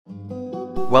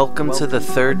Welcome to the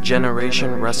Third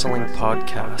Generation Wrestling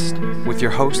Podcast with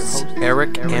your hosts,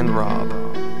 Eric and Rob.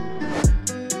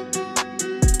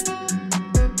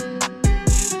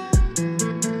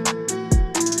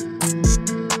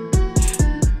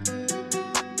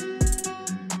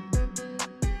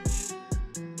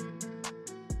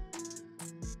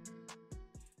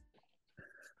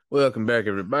 Welcome back,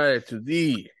 everybody, to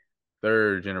the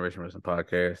Third Generation Wrestling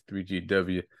Podcast,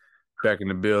 3GW, back in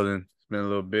the building. It's been a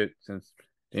little bit since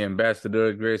the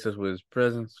ambassador graced us with his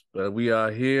presence, but we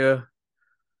are here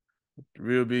with the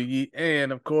real Big E,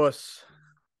 and of course,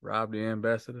 Rob the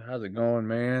ambassador. How's it going,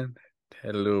 man?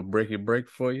 Had a little breaky break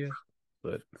for you,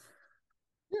 but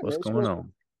what's man, going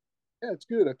on? Yeah, it's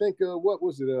good. I think what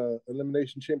was it?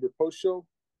 Elimination Chamber post show.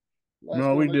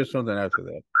 No, we did something after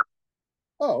that.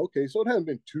 Oh, okay. So it hasn't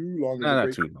been too long.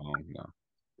 Not too long. No,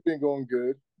 it's been going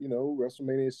good. You know,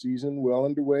 WrestleMania season well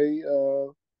underway.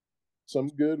 Some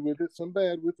good with it, some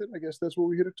bad with it. I guess that's what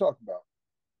we're here to talk about.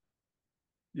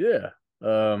 Yeah.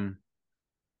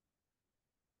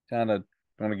 Kind of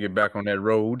want to get back on that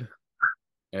road,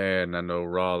 and I know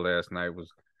Raw last night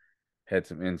had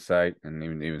some insight, and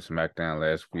even SmackDown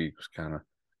last week was kind of,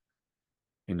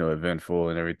 eventful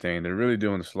and everything. They're really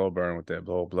doing the slow burn with that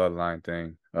whole bloodline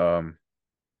thing.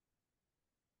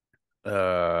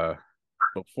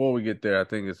 Before we get there, I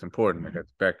think it's important. I got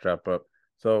the backdrop up.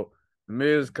 So the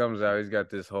Miz comes out. He's got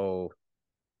this whole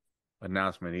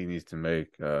announcement he needs to make.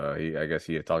 I guess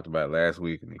he had talked about it last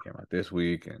week, and he came out this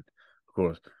week. And of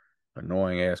course,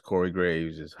 annoying ass Corey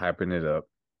Graves is hyping it up.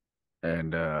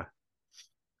 And I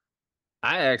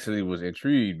actually was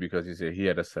intrigued because he said he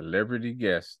had a celebrity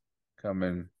guest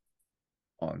coming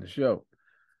on the show.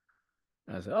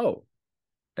 I said, oh.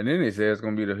 And then he said he's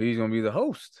gonna be the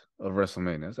host of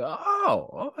WrestleMania. I said,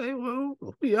 oh, okay, well,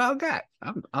 we all got.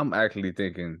 I'm actually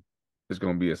thinking it's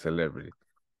gonna be a celebrity.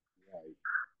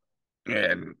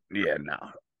 And yeah, no,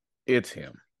 it's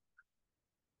him.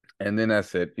 And then I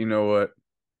said, you know what?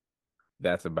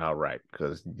 That's about right,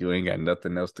 because you ain't got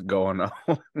nothing else to go on.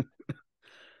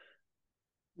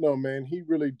 No, man, he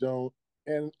really don't.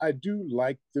 And I do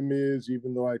like The Miz,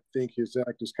 even though I think his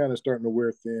act is kind of starting to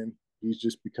wear thin. He's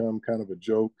just become kind of a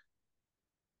joke.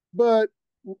 But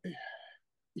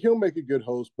he'll make a good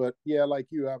host. But yeah, like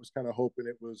you, I was kind of hoping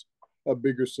it was a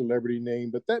bigger celebrity name,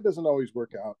 but that doesn't always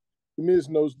work out. The Miz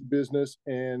knows the business,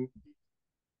 and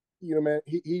man,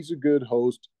 he's a good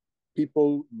host.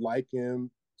 People like him.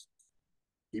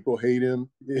 People hate him.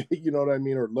 You know what I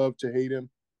mean, or love to hate him.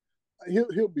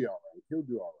 He'll be all right. He'll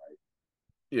do all right.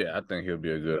 Yeah, I think he'll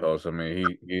be a good host. I mean,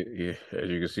 he as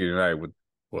you can see tonight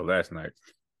last night,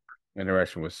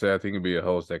 interaction with Seth, he can be a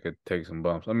host that could take some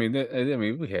bumps. I mean,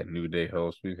 we had New Day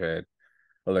hosts, we've had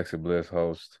Alexa Bliss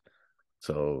host,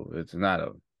 so it's not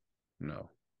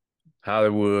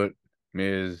Hollywood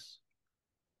Miz.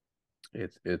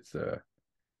 It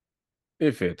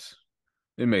fits.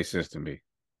 It makes sense to me,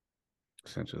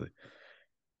 essentially.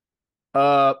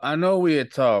 I know we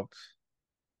had talked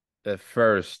at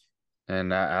first,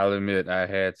 and I'll admit I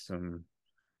had some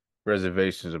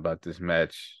reservations about this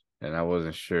match, and I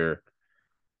wasn't sure.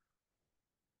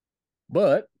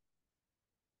 But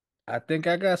I think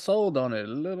I got sold on it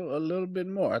a little bit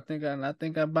more. I think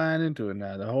I'm buying into it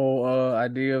now. The whole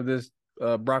idea of this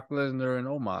Brock Lesnar and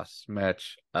Omos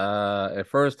match. At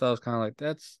first I was kind of like,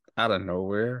 that's out of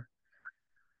nowhere.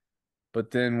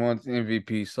 But then once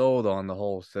MVP sold on the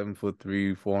whole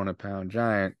 7'3", 400-pound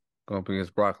giant going up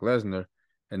against Brock Lesnar,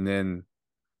 and then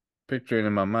picturing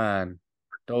in my mind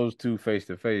those two face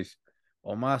to face,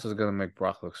 Omos is gonna make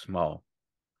Brock look small,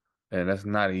 and that's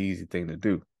not an easy thing to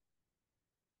do.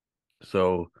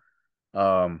 So,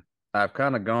 I've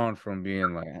kind of gone from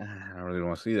being like, I don't really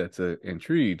want to see that, to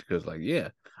intrigued, because, like, yeah,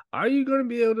 are you going to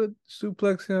be able to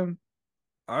suplex him?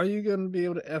 Are you going to be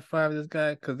able to F5 this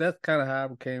guy? Because that's kind of how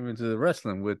I came into the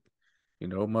wrestling with,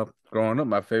 my growing up,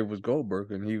 my favorite was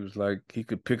Goldberg, and he was like, he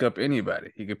could pick up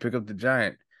anybody. He could pick up the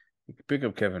Giant. He could pick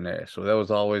up Kevin Nash. So that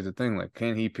was always the thing. Like,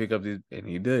 can he pick up these? And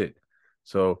he did.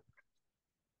 So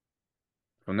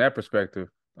from that perspective,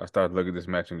 I started looking at this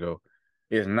match and go,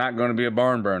 it's not going to be a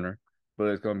barn burner, but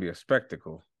it's going to be a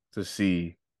spectacle to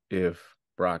see if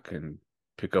Brock can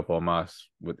pick up Omos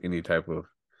with any type of,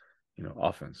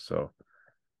 offense. So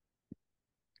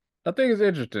I think it's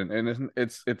interesting, and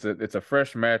it's a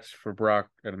fresh match for Brock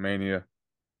at Mania,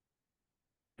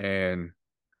 and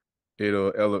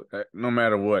no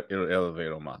matter what, it'll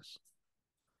elevate Omos.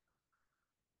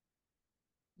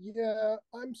 Yeah,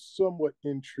 I'm somewhat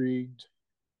intrigued.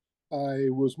 I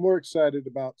was more excited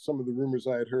about some of the rumors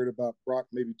I had heard about Brock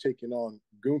maybe taking on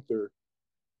Gunther.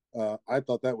 I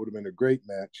thought that would have been a great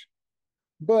match.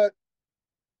 But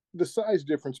the size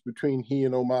difference between he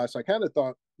and Omos, I kind of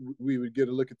thought we would get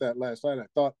a look at that last night. I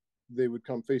thought they would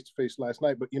come face to face last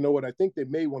night, but you know what? I think they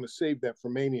may want to save that for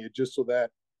Mania just so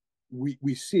that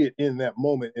we see it in that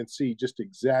moment and see just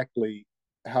exactly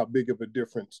how big of a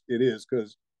difference it is,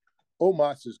 because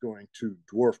Omos is going to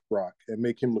dwarf Brock and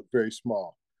make him look very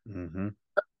small. Mm-hmm.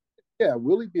 Yeah,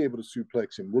 will he be able to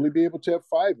suplex him? Will he be able to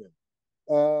F5 him?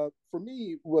 For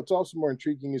me, what's also more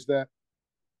intriguing is that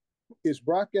is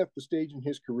Brock at the stage in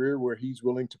his career where he's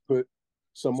willing to put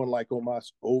someone like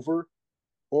Omos over,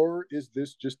 or is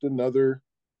this just another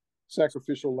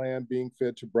sacrificial lamb being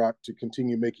fed to Brock to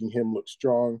continue making him look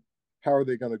strong? How are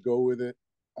they going to go with it?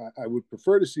 I would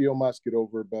prefer to see Omos get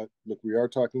over, but look, we are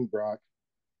talking Brock.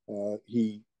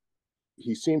 He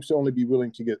seems to only be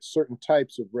willing to get certain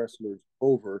types of wrestlers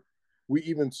over. We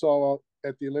even saw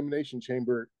at the Elimination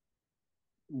Chamber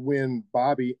when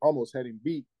Bobby almost had him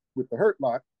beat with the Hurt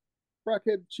Lock. Brock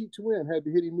had to cheat to win, had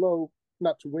to hit him low,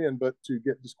 not to win, but to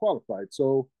get disqualified.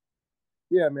 So,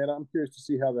 yeah, man, I'm curious to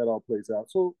see how that all plays out.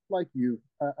 So, like you,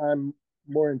 I'm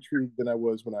more intrigued than I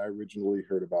was when I originally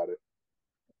heard about it.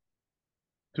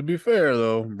 To be fair,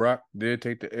 though, Brock did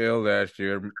take the L last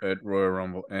year at Royal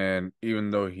Rumble, and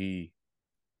even though he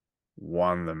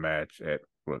won the match at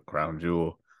Crown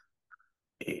Jewel,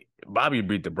 Bobby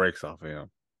beat the brakes off of him.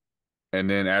 And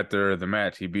then after the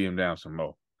match, he beat him down some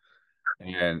more.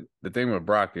 And the thing with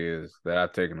Brock is that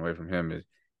I've taken away from him is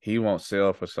he won't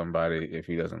sell for somebody if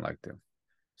he doesn't like them.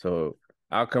 So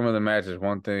outcome of the match is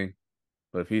one thing,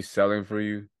 but if he's selling for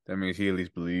you, that means he at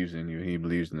least believes in you. He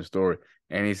believes in the story.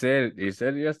 And he said it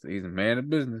yesterday. He's a man of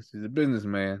business. He's a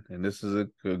businessman. And this is a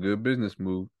good business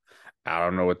move. I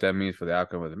don't know what that means for the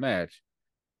outcome of the match.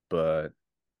 But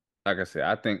like I said,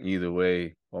 I think either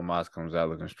way, Omos comes out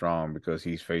looking strong because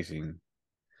he's facing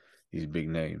these big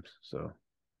names. So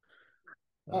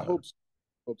I hope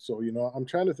so. You know, I'm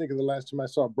trying to think of the last time I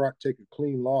saw Brock take a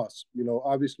clean loss. You know,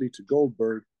 obviously to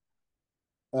Goldberg.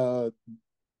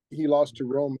 He lost to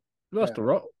Roman. Lost to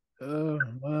Roman.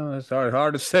 Well, it's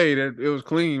hard to say that it was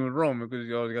clean with Roman because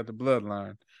he always got the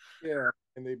bloodline. Yeah,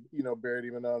 and they buried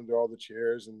him under all the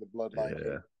chairs and the bloodline.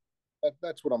 Yeah.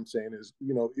 That's what I'm saying is,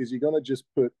 is he going to just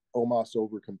put Omos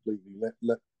over completely?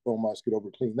 Let Omos get over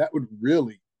clean. That would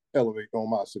really elevate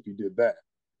Omos if he did that.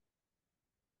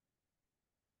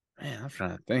 Man, I'm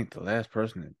trying to think. The last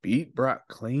person that beat Brock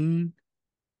clean,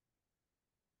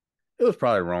 it was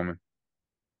probably Roman.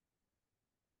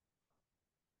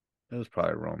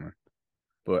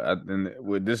 But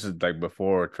this is like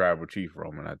before Tribal Chief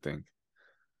Roman, I think.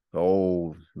 The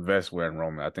old vest wearing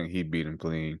Roman, I think he beat him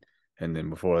clean. And then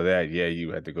before that, yeah,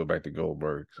 you had to go back to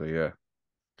Goldberg. So yeah,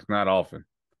 it's not often.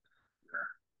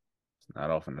 It's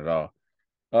not often at all.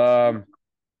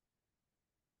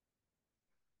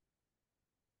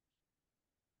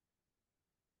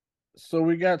 So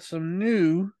we got some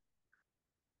new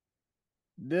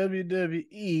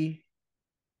WWE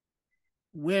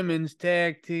Women's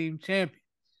Tag Team Champions.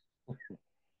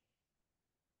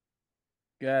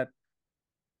 Got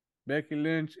Becky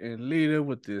Lynch and Lita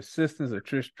with the assistance of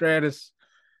Trish Stratus.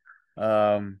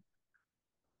 So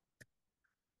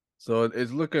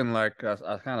it's looking like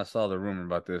I kind of saw the rumor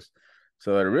about this.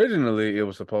 So originally it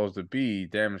was supposed to be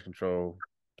Damage Control,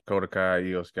 Dakota Kai,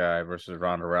 Io Sky versus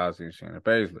Ronda Rousey and Shayna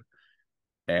Baszler.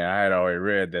 And I had already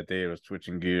read that they were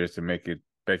switching gears to make it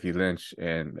Becky Lynch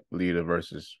and Lita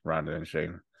versus Ronda and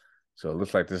Shayna. So it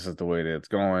looks like this is the way that it's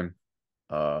going.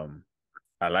 I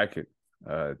like it.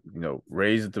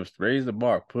 Raise the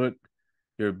bar, put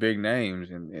your big names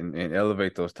and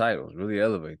elevate those titles, really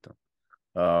elevate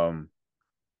them.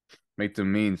 Make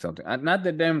them mean something. Not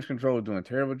that Damage Control was doing a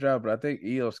terrible job, but I think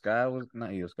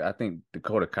I think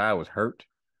Dakota Kai was hurt,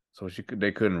 so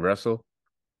they couldn't wrestle.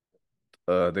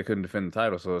 They couldn't defend the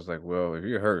title, so it's like, well, if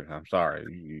you're hurt, I'm sorry,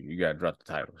 you got to drop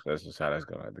the titles. That's just how that's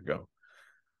gonna have to go.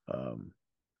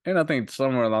 And I think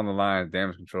somewhere along the line,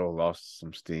 Damage Control lost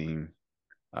some steam.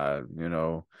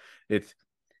 It's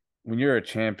when you're a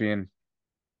champion,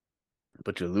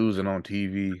 but you're losing on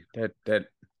TV, that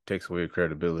takes away your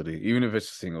credibility. Even if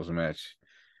it's a singles match,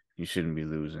 you shouldn't be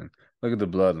losing. Look at the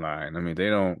Bloodline. I mean, they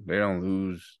don't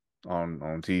lose on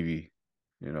TV.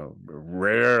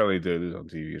 Rarely they lose on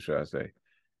TV, should I say.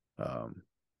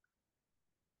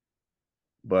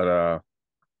 But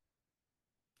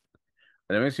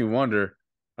it makes you wonder,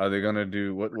 are they gonna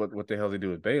do what the hell they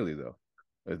do with Bayley though?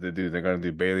 They're gonna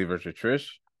do Bayley versus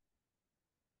Trish?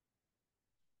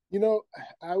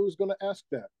 I was going to ask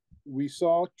that. We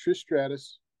saw Trish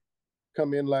Stratus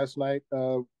come in last night.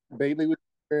 Bayley was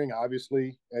wearing,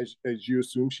 obviously, as you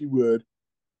assume she would.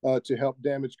 to help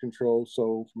damage control.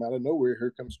 So from out of nowhere,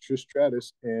 here comes Trish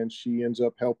Stratus, and she ends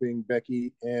up helping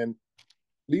Becky and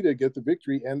Lita get the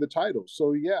victory and the title.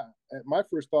 So yeah, my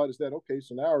first thought is that okay,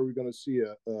 so now are we going to see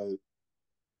a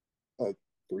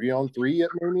 3-on-3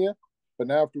 at Mania? But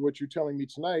now after what you're telling me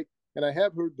tonight, and I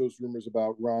have heard those rumors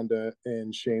about Ronda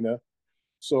and Shayna,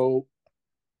 so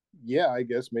yeah, I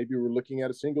guess maybe we're looking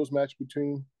at a singles match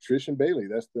between Trish and Bayley.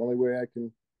 That's the only way I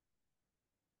can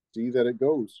see that it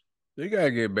goes. You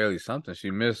gotta give Bailey something.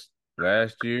 She missed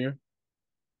last year.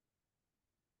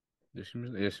 Did she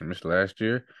miss? Yeah, she missed last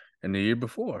year and the year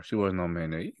before. She wasn't on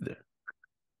Mania either.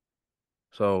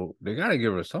 So they gotta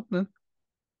give her something.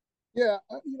 Yeah,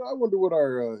 I wonder what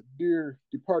our dear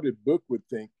departed book would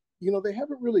think. They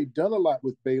haven't really done a lot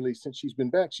with Bayley since she's been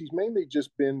back. She's mainly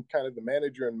just been kind of the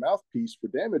manager and mouthpiece for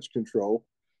Damage Control,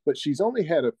 but she's only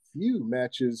had a few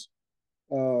matches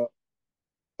uh,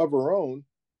 of her own.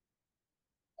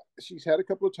 She's had a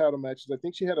couple of title matches. I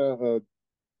think she had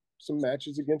some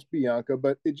matches against Bianca,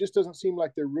 but it just doesn't seem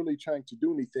like they're really trying to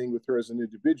do anything with her as an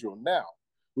individual. Now,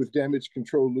 with Damage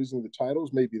Control losing the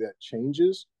titles, maybe that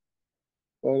changes.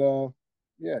 But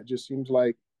yeah, it just seems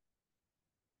like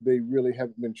they really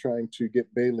haven't been trying to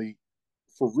get Bayley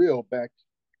for real back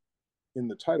in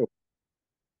the title.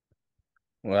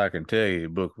 Well, I can tell you, the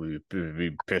book would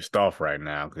be pissed off right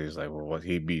now because he's like, well, what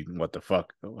the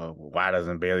fuck? Why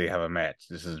doesn't Bailey have a match?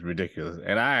 This is ridiculous.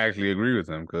 And I actually agree with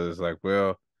him because it's like,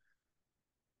 well,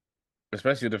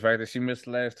 especially the fact that she missed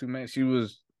the last two matches. She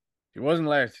wasn't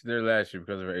there last year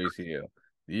because of her ACL.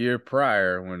 The year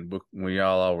prior, when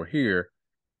y'all all were here,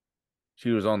 she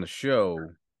was on the show,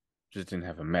 just didn't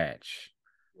have a match.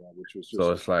 Yeah, which was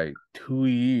so it's like 2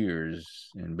 years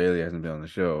and Bailey hasn't been on the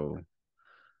show.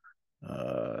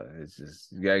 It's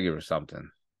just you gotta give her something,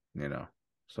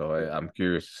 So yeah. I'm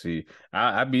curious to see.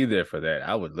 I'd be there for that.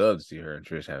 I would love to see her and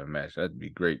Trish have a match. That'd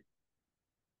be great.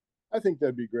 I think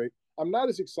that'd be great. I'm not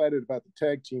as excited about the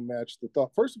tag team match.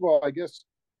 First of all, I guess,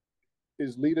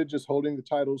 is Lita just holding the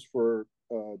titles for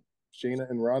Shayna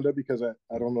and Ronda? Because I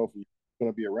don't know if we're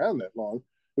going to be around that long.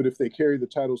 But if they carry the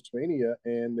titles to Mania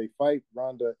and they fight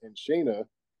Ronda and Shayna,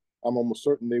 I'm almost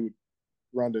certain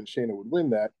Ronda and Shayna would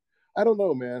win that. I don't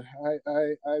know, man.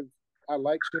 I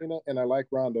like Shayna and I like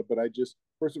Ronda, but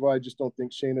first of all, I just don't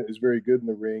think Shayna is very good in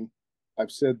the ring.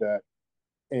 I've said that.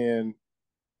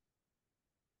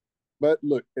 But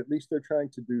look, at least they're trying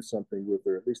to do something with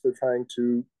her. At least they're trying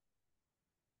to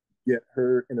get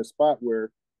her in a spot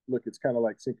where, look, it's kind of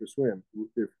like sink or swim.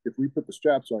 If we put the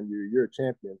straps on you, you're a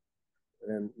champion,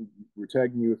 and we're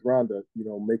tagging you with Ronda,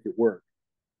 make it work.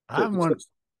 So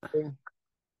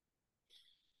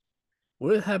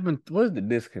what happened? What is the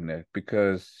disconnect?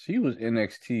 Because she was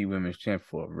NXT Women's Champ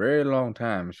for a very long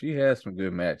time. She had some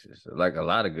good matches, like a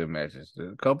lot of good matches.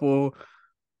 A couple.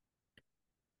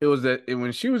 It was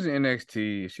when she was in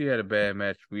NXT, she had a bad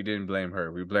match. We didn't blame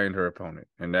her. We blamed her opponent,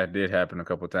 and that did happen a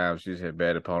couple of times. She just had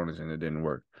bad opponents, and it didn't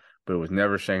work. But it was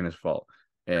never Shayna's fault.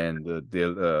 And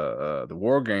the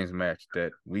War Games match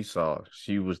that we saw,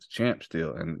 she was the champ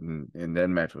still, and that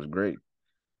match was great.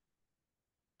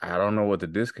 I don't know what the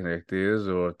disconnect is,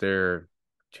 or if they're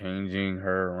changing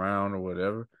her around or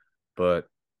whatever, but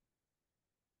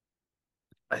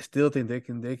I still think they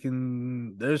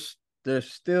can. There's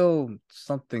still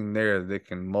something there that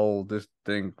can mold this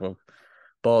thing of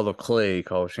ball of clay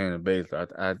called Shayna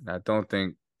Baszler. I don't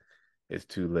think it's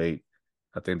too late.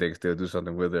 I think they can still do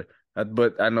something with her.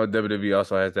 But I know WWE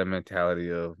also has that mentality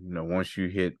of, once you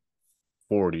hit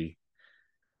 40,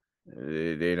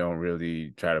 they don't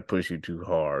really try to push you too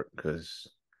hard because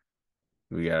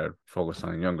we gotta focus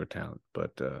on younger talent.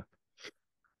 But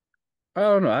I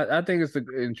don't know. I think it's an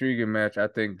intriguing match. I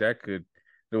think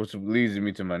which leads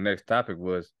me to my next topic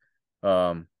was,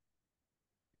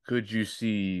 could you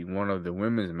see one of the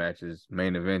women's matches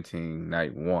main eventing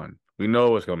night one? We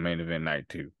know it's gonna main event night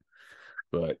two,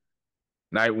 but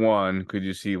night one, could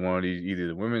you see one of these, either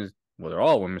the women's, well, they're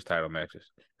all women's title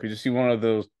matches. Could you see one of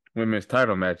those women's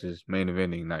title matches main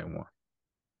eventing night one?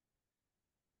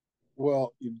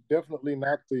 Well, definitely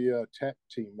not the tag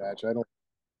team match. I don't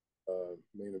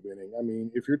main eventing. I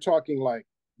mean, if you're talking like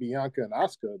Bianca and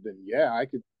Asuka, then yeah, I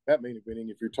could that main eventing.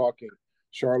 If you're talking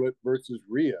Charlotte versus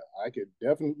Rhea, I could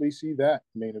definitely see that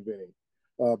main eventing,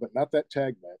 but not that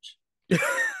tag match.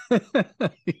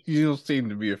 You don't seem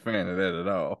to be a fan of that at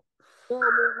all. No, man.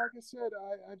 Like I said,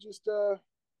 I just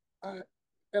I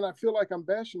feel like I'm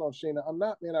bashing on Shayna. I'm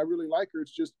not, man. I really like her.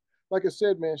 It's just like I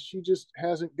said, man. She just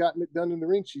hasn't gotten it done in the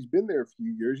ring. She's been there a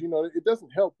few years. It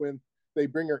doesn't help when they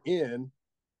bring her in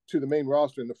to the main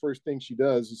roster, and the first thing she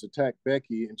does is attack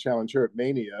Becky and challenge her at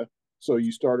Mania. So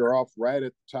you start her off right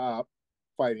at the top,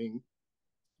 fighting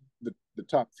the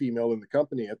top female in the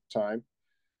company at the time.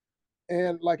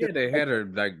 And like, yeah, they had her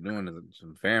like doing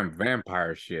some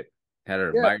vampire shit. Had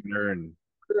her yeah, biting her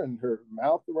and her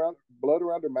mouth around, blood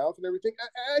around her mouth and everything.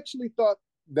 I actually thought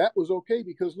that was okay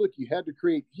because look, you had to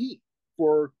create heat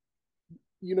for,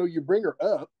 you bring her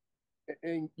up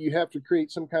and you have to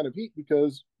create some kind of heat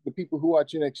because the people who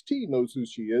watch NXT knows who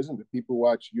she is and the people who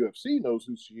watch UFC knows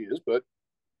who she is, but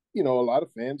a lot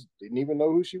of fans didn't even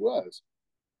know who she was.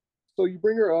 So you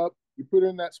bring her up, you put her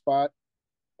in that spot.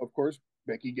 Of course,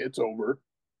 Becky gets over.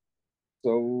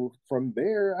 So from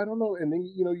there, I don't know. And then,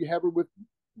 you have her with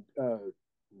uh,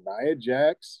 Nia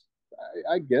Jax.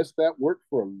 I guess that worked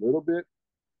for a little bit,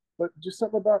 but just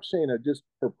something about Shayna, just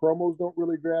her promos don't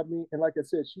really grab me. And like I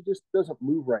said, she just doesn't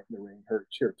move right in the ring. Her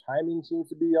timing seems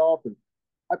to be off. And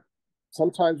I,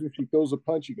 sometimes when she throws a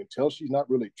punch, you can tell she's not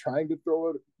really trying to throw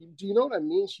it. Do you know what I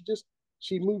mean?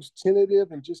 She moves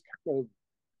tentative and just kind of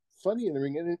funny in the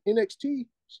ring. And in NXT,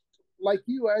 like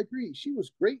you, I agree. She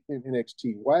was great in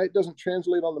NXT. Why it doesn't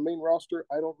translate on the main roster,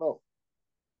 I don't know.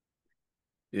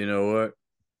 you know what?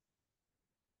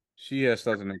 She has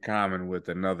something in common with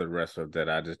another wrestler that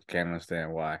I just can't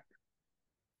understand why.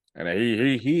 And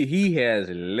he has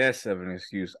less of an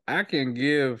excuse. I can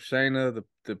give Shayna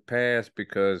the pass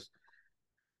because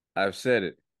I've said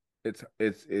it.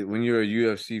 When you're a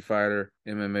UFC fighter,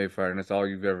 MMA fighter, and that's all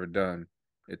you've ever done.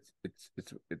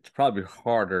 It's probably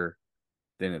harder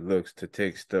than it looks to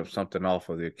take something off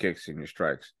of your kicks and your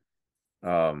strikes.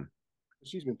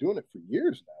 She's been doing it for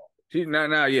years now. She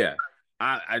now, yeah.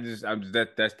 I'm just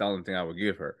that's the only thing I would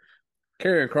give her.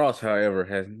 Karrion Kross, however,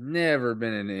 has never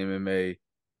been in the MMA.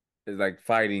 It's like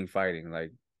fighting,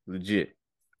 like legit.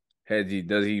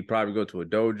 Does he probably go to a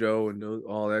dojo and do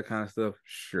all that kind of stuff?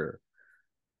 Sure.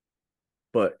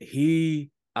 But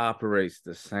he operates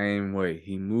the same way.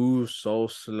 He moves so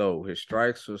slow. His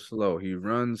strikes are slow. He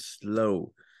runs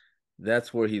slow.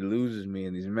 That's where he loses me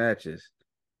in these matches.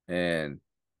 And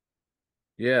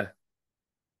yeah,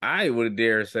 I would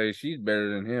dare say she's better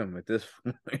than him at this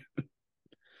point.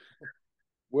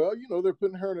 Well, they're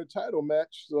putting her in a title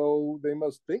match, so they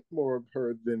must think more of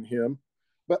her than him.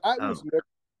 But I was never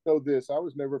I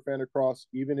was never a fan of Cross,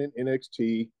 even in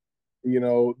NXT. They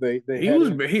had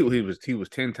him, he was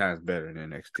 10 times better in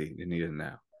NXT than he is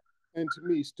now. and to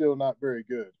me, still not very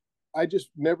good. I just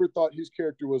never thought his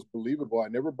character was believable. I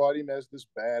never bought him as this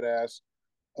badass.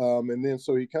 And then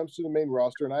so he comes to the main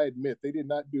roster, and I admit they did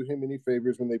not do him any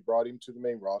favors when they brought him to the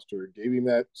main roster, gave him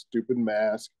that stupid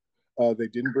mask. They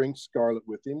didn't bring Scarlett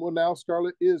with him. Well, now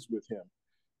Scarlett is with him.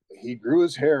 He grew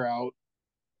his hair out.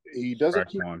 He doesn't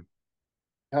Strike one.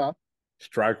 Huh?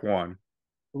 Strike one.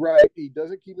 Right. He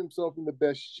doesn't keep himself in the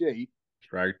best shape.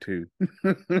 Strike two.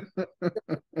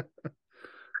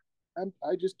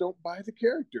 I just don't buy the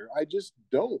character. I just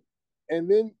don't. And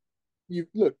then you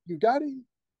got him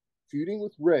feuding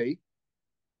with Ray.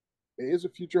 He is a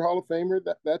future Hall of Famer.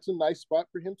 That's a nice spot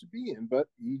for him to be in, but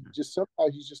he's just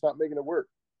not making it work.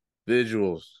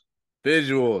 Visuals.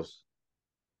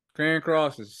 Karrion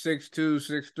Kross is 6'2",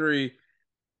 6'3".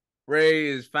 Ray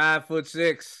is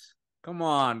 5'6". Come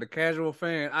on, the casual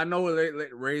fan. I know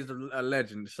Ray's a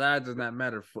legend. Size does not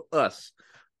matter for us.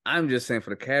 I'm just saying for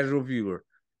the casual viewer.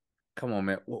 Come on,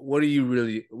 man. What are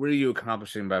you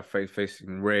accomplishing by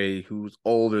facing Ray, who's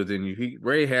older than you?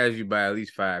 Ray has you by at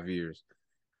least 5 years,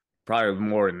 probably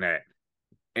more than that,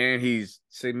 and he's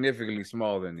significantly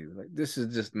smaller than you. Like, this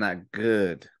is just not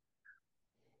good.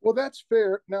 Well, that's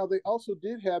fair. Now they also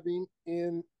did have him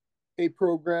in a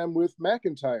program with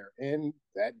McIntyre, and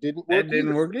that didn't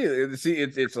work either. See,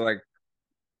 it's like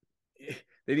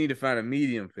they need to find a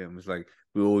medium for him. It's like,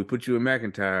 well, we put you in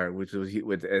McIntyre, which was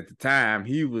at the time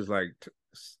he was like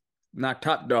not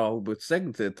top dog, but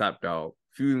second to the top dog.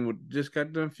 Just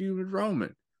got done feuding with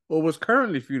Roman, or was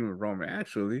currently feuding with Roman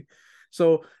actually.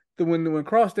 So when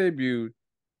Kross debuted,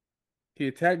 he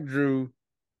attacked Drew,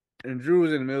 and Drew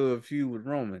was in the middle of a feud with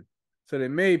Roman. So they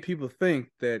made people think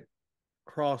that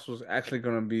Kross was actually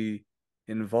going to be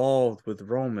involved with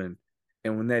Roman,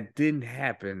 and when that didn't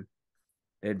happen,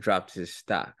 it dropped his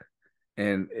stock.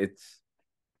 And it's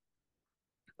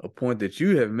a point that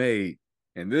you have made,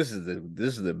 and this is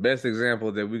the best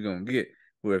example that we're gonna get.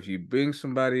 Where if you bring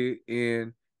somebody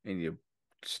in and you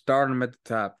start them at the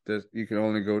top, you can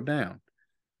only go down.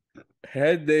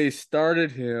 Had they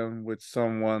started him with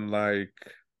someone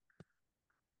like,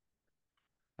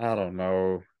 I don't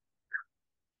know,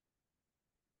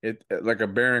 like a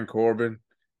Baron Corbin,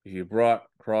 if you brought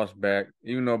Kross back,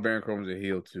 even though Baron Corbin's a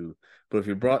heel too, but if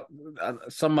you brought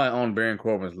somebody on Baron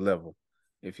Corbin's level,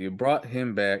 if you brought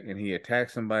him back and he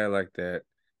attacked somebody like that,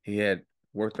 he had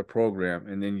worked the program,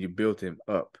 and then you built him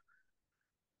up.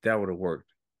 that would have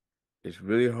worked. It's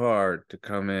really hard to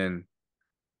come in.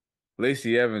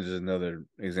 Lacey Evans is another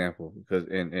example because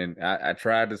and I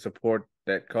tried to support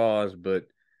that cause, but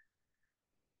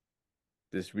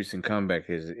this recent comeback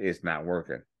is not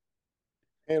working.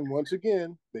 And once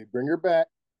again, they bring her back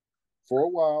for a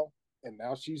while, and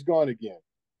now she's gone again.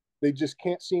 They just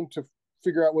can't seem to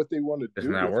figure out what they want to It's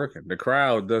do not with working. The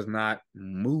crowd does not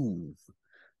move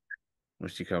when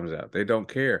she comes out. They don't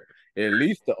care. At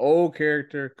least the old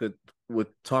character would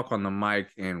talk on the mic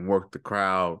and work the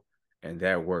crowd, and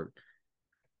that worked.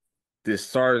 This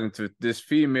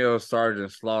female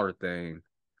Sergeant Slaughter thing,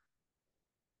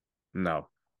 no.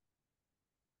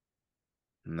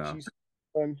 She's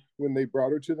when they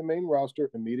brought her to the main roster,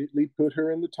 immediately put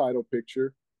her in the title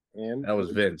picture, and that was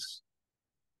Vince.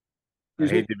 I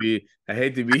Excuse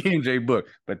hate to be MJ Book,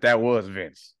 but that was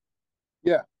Vince.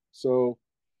 Yeah. So,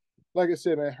 like I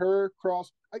said, man, her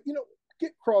Cross,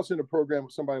 get Cross in a program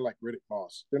with somebody like Riddick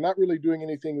Moss. They're not really doing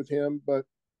anything with him, but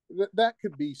that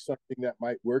could be something that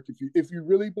might work if you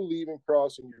really believe in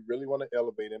Cross and you really want to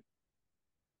elevate him.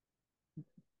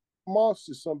 Moss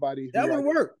is somebody that would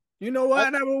work. You know why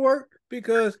that would work?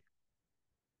 Because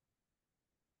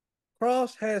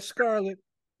Cross has Scarlett,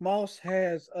 Moss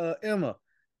has Emma.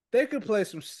 They could play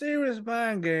some serious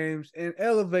mind games and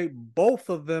elevate both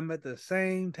of them at the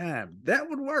same time. That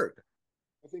would work.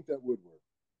 I think that would work.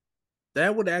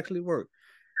 That would actually work.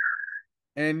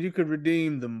 And you could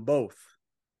redeem them both.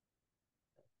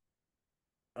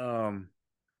 And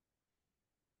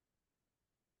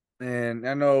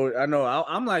I know,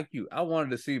 I'm like you. I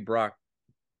wanted to see Brock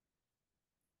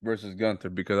versus Gunther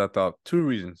because I thought two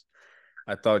reasons.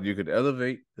 I thought you could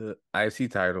elevate the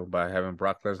IC title by having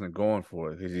Brock Lesnar going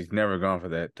for it because he's never gone for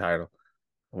that title.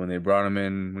 When they brought him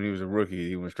in when he was a rookie,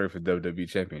 he went straight for the WWE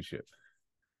Championship.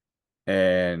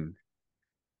 And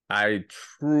I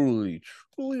truly,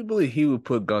 truly believe he would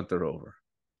put Gunther over.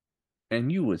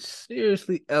 And you would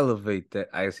seriously elevate that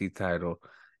IC title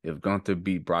if Gunther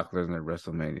beat Brock Lesnar at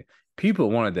WrestleMania.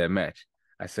 People wanted that match.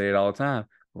 I say it all the time.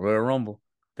 Royal Rumble,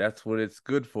 that's what it's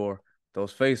good for.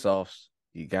 Those face-offs.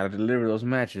 You got to deliver those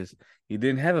matches. You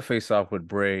didn't have a face-off with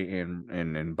Bray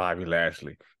and Bobby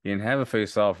Lashley. You didn't have a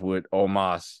face-off with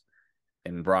Omos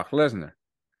and Brock Lesnar.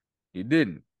 You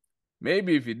didn't.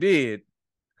 Maybe if you did,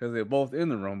 because they're both in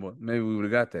the Rumble, maybe we would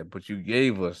have got that. But you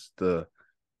gave us the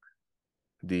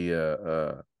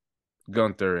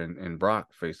Gunther and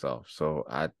Brock face-off. So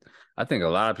I think a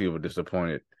lot of people were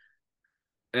disappointed.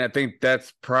 And I think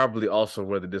that's probably also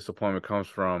where the disappointment comes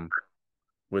from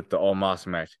with the Omos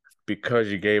match,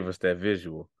 because you gave us that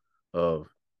visual of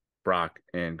Brock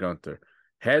and Gunther.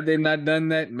 Had they not done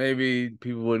that, maybe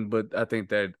people wouldn't. But I think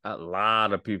that a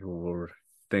lot of people were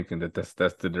thinking that that's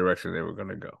the direction they were going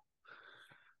to go.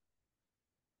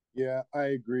 Yeah, I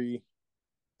agree.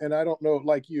 And I don't know,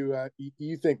 like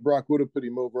you think Brock would have put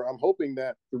him over. I'm hoping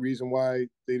that the reason why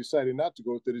they decided not to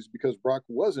go with it is because Brock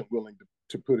wasn't willing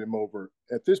to put him over.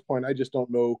 At this point, I just don't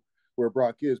know where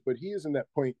Brock is, but he is in that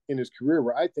point in his career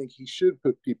where I think he should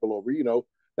put people over.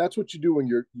 That's what you do when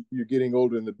you're getting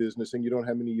older in the business and you don't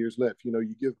have many years left.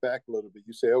 You give back a little bit.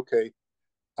 You say, okay,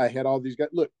 I had all these guys.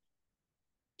 Look,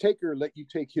 Taker let you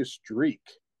take his streak.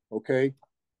 Okay.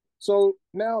 So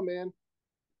now, man,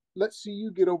 let's see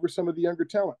you get over some of the younger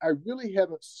talent. I really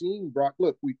haven't seen Brock.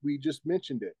 Look, we just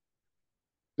mentioned it.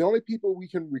 The only people we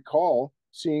can recall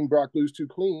seeing Brock lose too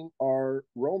clean are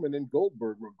Roman and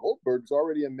Goldberg, where Goldberg's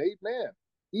already a made man.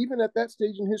 Even at that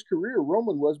stage in his career,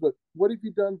 Roman was, but what have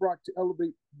you done, Brock, to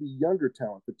elevate the younger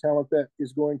talent, the talent that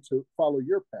is going to follow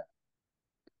your path?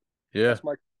 Yeah. That's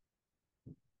my...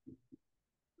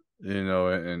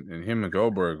 and him and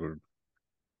Goldberg were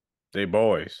they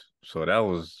boys. So that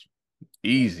was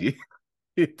easy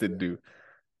to do.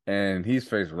 And he's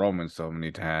faced Roman so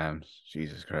many times.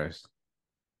 Jesus Christ.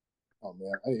 Oh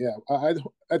man,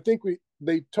 I think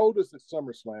they told us at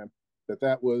SummerSlam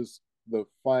that was the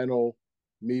final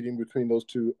meeting between those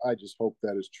two. I just hope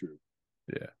that is true.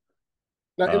 Yeah.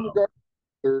 Now, in regard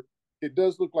to, it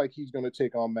does look like he's going to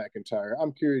take on McIntyre.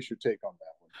 I'm curious your take on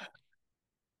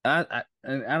that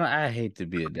one. I hate to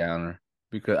be a downer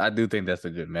because I do think that's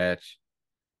a good match.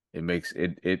 It makes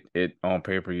it on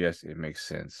paper, yes, it makes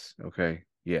sense. Okay,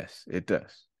 yes, it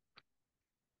does.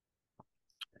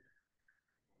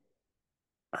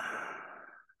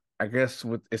 I guess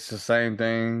it's the same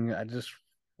thing. I just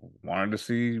wanted to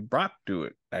see Brock do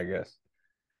it, I guess.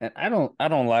 And I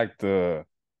don't like this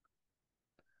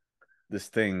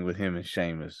thing with him and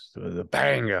Sheamus, the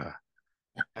banger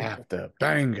after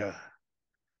banger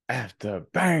after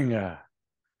banger.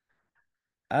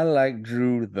 I like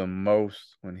Drew the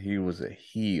most when he was a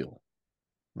heel,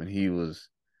 when he was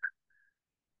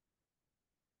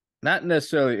not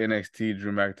necessarily NXT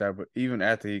Drew McIntyre, but even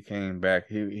after he came back,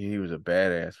 he was a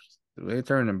badass. They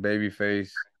turned him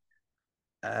babyface.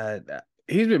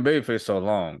 He's been babyface so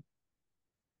long.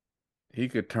 He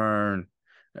could turn.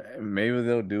 Maybe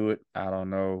they'll do it. I don't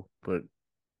know, but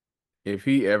if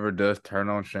he ever does turn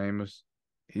on Sheamus,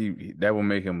 that will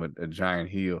make him a giant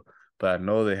heel. But I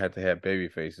know they have to have baby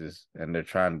faces, and they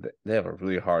have a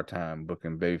really hard time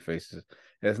booking baby faces.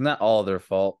 It's not all their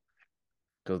fault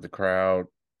because the crowd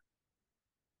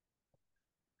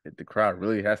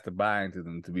really has to buy into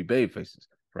them to be baby faces.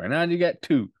 Right now, you got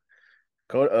two,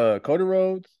 Cody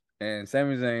Rhodes and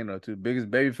Sami Zayn are two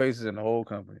biggest baby faces in the whole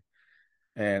company,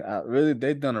 and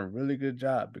they've done a really good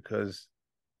job because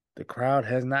the crowd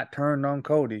has not turned on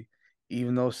Cody,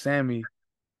 even though Sammy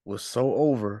was so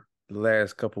over the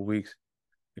last couple weeks.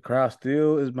 The crowd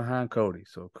still is behind Cody.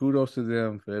 So kudos to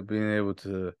them for being able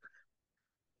to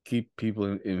keep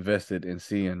people invested in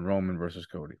seeing Roman versus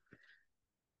Cody.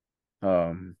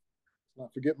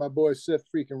 Not forget my boy Seth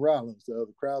freaking Rollins. The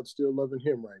crowd's still loving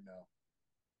him right now.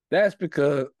 That's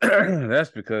because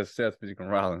Seth freaking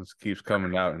Rollins keeps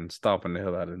coming out and stomping the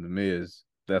hell out of the Miz.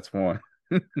 That's one.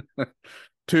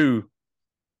 Two,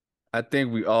 I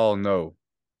think we all know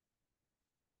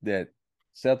that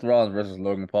Seth Rollins versus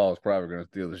Logan Paul is probably going to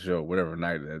steal the show, whatever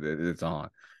night it's on.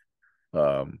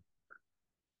 Logan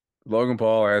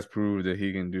Paul has proved that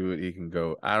he can do it. He can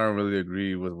go. I don't really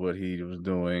agree with what he was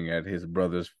doing at his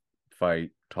brother's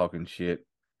fight, talking shit.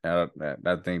 I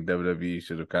think WWE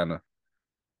should have kind of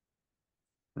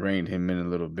reined him in a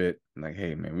little bit. Like,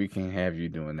 hey, man, we can't have you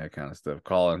doing that kind of stuff.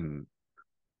 Calling,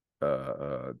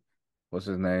 what's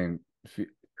his name?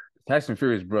 Tyson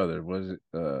Fury's brother. Was it?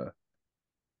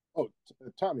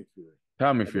 Tommy Fury.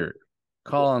 Tommy Fury.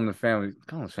 Calling his families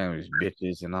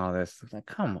bitches and all that stuff. Like,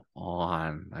 come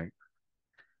on. Like,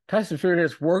 Tyson Fury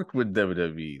has worked with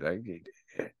WWE. Like,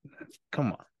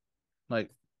 come on. Like,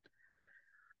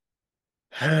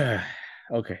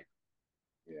 okay.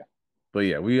 Yeah. But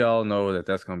yeah, we all know that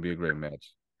that's going to be a great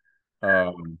match.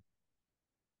 What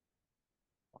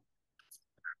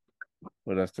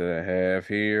else did I have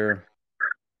here?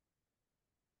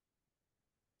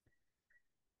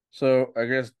 So I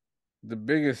guess the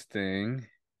biggest thing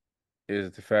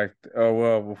is the fact. Oh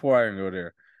well, before I even go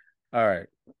there, all right.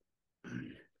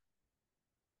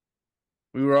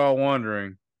 We were all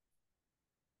wondering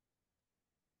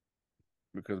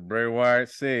because Bray Wyatt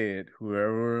said,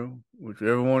 whichever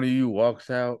one of you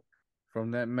walks out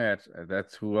from that match,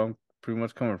 that's who I'm pretty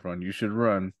much coming from. You should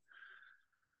run.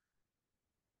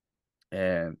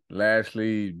 And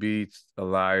Lashley beats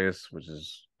Elias, which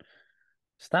is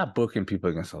stop booking people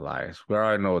against Elias. We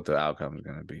already know what the outcome is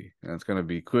going to be. And it's going to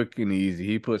be quick and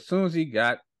easy. As soon as he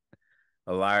got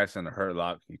Elias in the hurt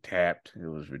lock, he tapped. It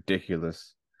was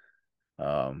ridiculous.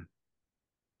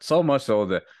 So much so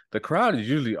that the crowd is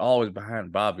usually always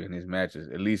behind Bobby in these matches,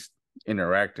 at least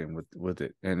interacting with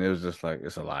it. And it was just like,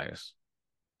 it's Elias.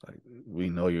 Like, we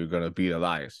know you're going to beat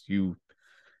Elias. You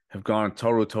have gone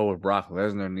toe-to-toe with Brock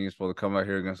Lesnar and he's supposed to come out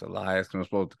here against Elias and I'm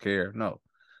supposed to care. No.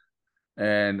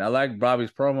 And I like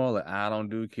Bobby's promo. Like, I don't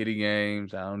do kiddie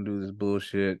games. I don't do this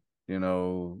bullshit. You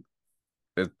know,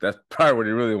 that's probably what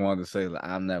he really wanted to say. Like,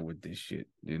 I'm not with this shit.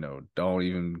 You know, don't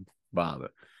even bother.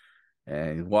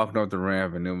 And he's walking up the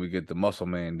ramp, and then we get the Muscle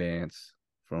Man dance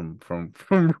from.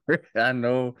 I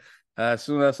know. As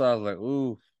soon as I was like,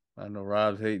 "Ooh, I know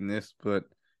Rob's hating this," but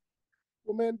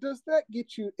well, man, does that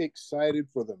get you excited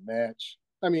for the match?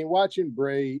 I mean, watching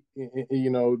Bray,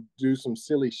 do some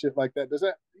silly shit like that. Does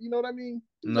that, you know what I mean?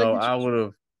 No, I would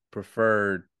have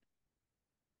preferred.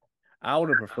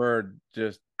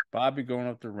 Just Bobby going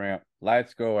up the ramp,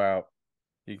 lights go out,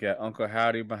 you got Uncle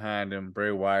Howdy behind him,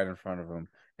 Bray Wyatt in front of him,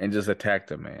 and just attack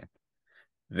the man.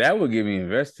 That would get me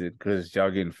invested because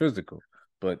y'all getting physical.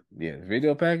 But yeah,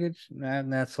 video package,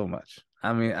 not so much.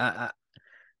 I mean,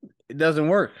 it doesn't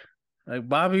work. Like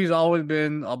Bobby's always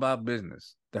been about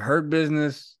business. The Hurt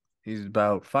Business. He's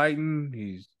about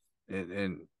fighting.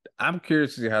 And I'm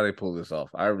curious to see how they pull this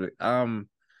off.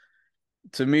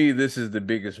 To me, this is the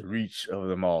biggest reach of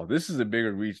them all. This is a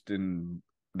bigger reach than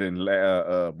Brock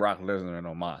Lesnar and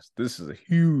Omos. This is a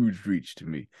huge reach to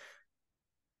me.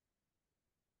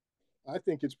 I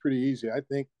think it's pretty easy. I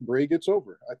think Bray gets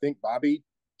over. I think Bobby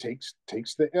takes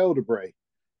the L to Bray.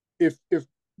 If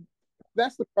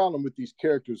that's the problem with these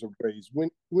characters of Bray's,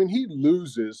 when he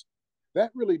loses, that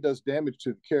really does damage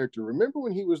to the character. Remember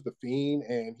when he was the Fiend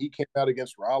and he came out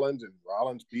against Rollins and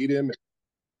Rollins beat him?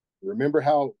 Remember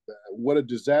what a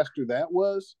disaster that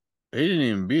was? He didn't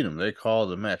even beat him. They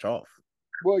called the match off.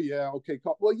 Well, yeah, okay.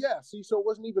 Well, yeah, see, so it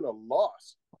wasn't even a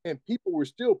loss. And people were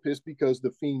still pissed because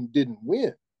the Fiend didn't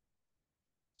win.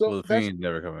 Well, So the that's Fiend's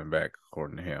never coming back,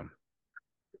 according to him.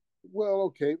 well,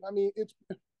 okay. I mean, it's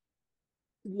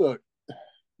look,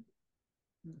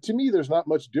 to me, there's not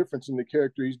much difference in the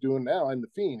character he's doing now and the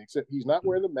Fiend, except he's not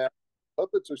wearing the mask.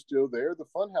 Puppets are still there. The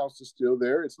Funhouse is still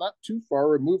there. It's not too far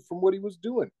removed from what he was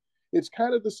doing. It's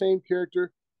kind of the same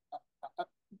character.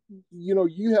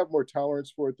 You have more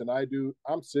tolerance for it than I do.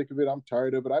 I'm sick of it. I'm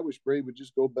tired of it. I wish Bray would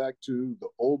just go back to the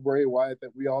old Bray Wyatt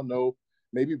that we all know.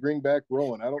 Maybe bring back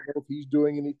Rowan. I don't know if he's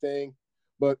doing anything,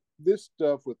 but this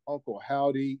stuff with Uncle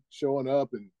Howdy showing up,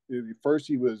 and first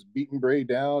he was beating Bray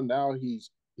down. Now he's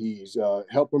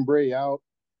helping Bray out,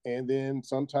 and then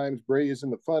sometimes Bray is in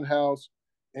the Fun House,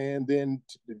 and then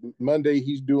Monday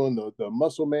he's doing the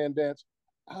Muscle Man dance.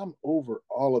 I'm over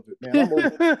all of it, man. I'm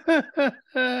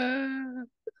over.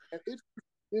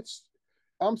 It's.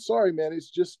 I'm sorry, man.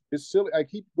 It's silly. I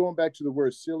keep going back to the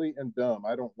word silly and dumb.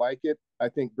 I don't like it. I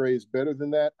think Bray is better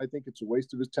than that. I think it's a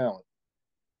waste of his talent.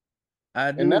 I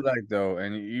And do that, like though,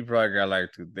 and you probably got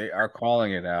like to. They are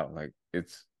calling it out. Like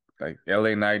it's like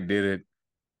LA Knight did it.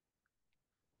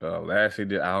 Last he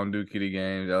did I don't do kitty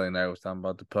games. LA Knight was talking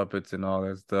about the puppets and all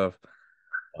that stuff.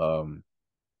 Um,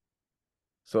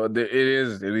 so it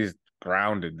is at least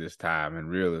grounded this time in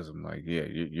realism. Like, yeah,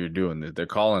 you're doing this. They're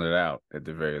calling it out at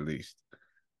the very least.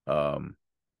 Um,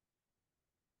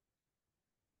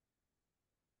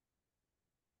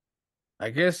 I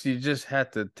guess you just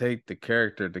have to take the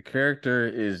character. The character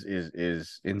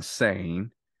is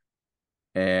insane,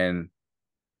 and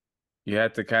you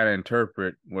have to kind of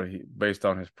interpret what he based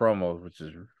on his promos, which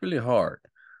is really hard.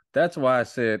 That's why I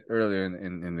said earlier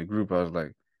in the group, I was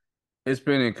like, it's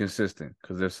been inconsistent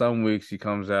because there's some weeks he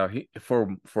comes out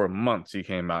for months he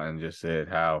came out and just said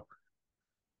how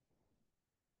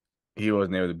he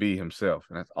wasn't able to be himself,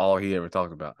 and that's all he ever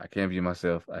talked about. I can't be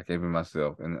myself. I can't be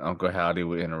myself, and Uncle Howdy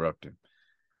would interrupt him.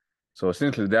 So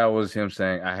essentially, that was him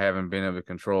saying, I haven't been able to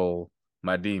control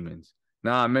my demons.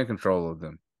 Now I'm in control of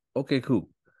them. Okay, cool.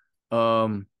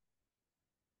 Um,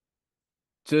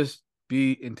 just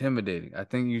be intimidating. I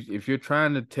think if you're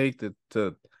trying to take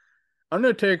the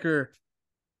Undertaker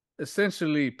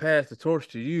essentially passed the torch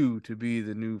to you to be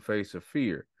the new face of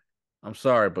fear. I'm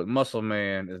sorry, but Muscle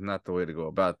Man is not the way to go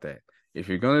about that. If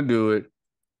you're gonna do it,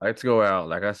 let's go out.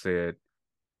 Like I said,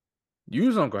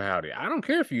 use Uncle Howdy. I don't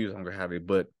care if you use Uncle Howdy,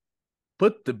 but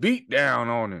put the beat down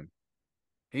on him.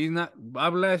 He's not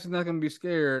Bobby Lashley's not gonna be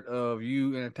scared of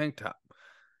you in a tank top.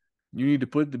 You need to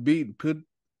put the beat,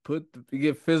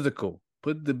 get physical,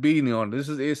 put the beating on.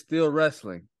 It's still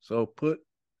wrestling, so put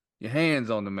your hands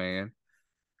on the man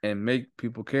and make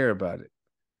people care about it.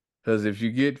 Because if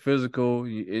you get physical,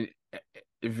 if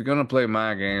you're gonna play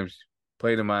mind games,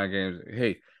 play the mind games.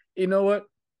 Hey, you know what?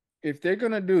 If they're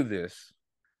gonna do this,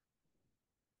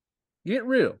 get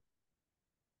real.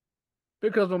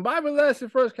 Because when Bobby Lashley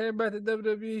first came back to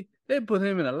WWE, they put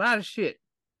him in a lot of shit.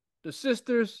 The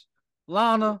sisters,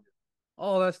 Lana,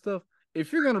 all that stuff.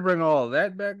 If you're gonna bring all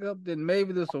that back up, then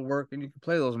maybe this will work and you can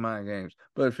play those mind games.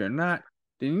 But if you're not,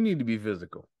 then you need to be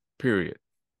physical. Period.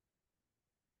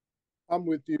 I'm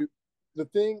with you. The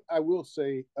thing I will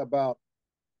say about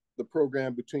the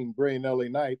program between Bray and LA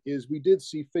Knight is we did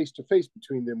see face to face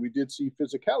between them. We did see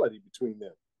physicality between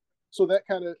them. So that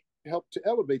kind of helped to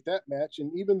elevate that match.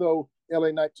 And even though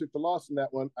LA Knight took the loss in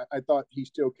that one, I thought he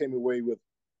still came away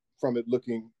from it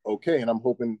looking okay. And I'm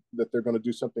hoping that they're going to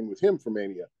do something with him for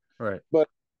Mania. Right. But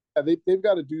they've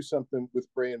got to do something with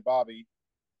Bray and Bobby.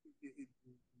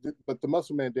 But the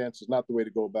Muscle Man dance is not the way to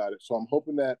go about it. So I'm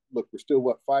hoping that, look, we're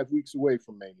still, 5 weeks away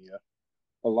from Mania.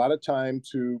 A lot of time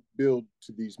to build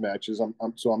to these matches.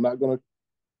 So I'm not going to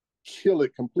kill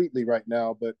it completely right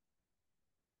now, but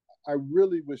I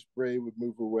really wish Bray would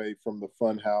move away from the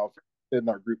Fun House in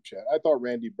our group chat. I thought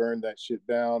Randy burned that shit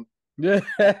down. Yeah.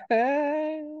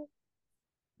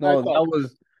 No,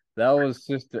 that was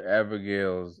Sister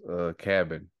Abigail's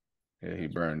cabin that he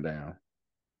burned down.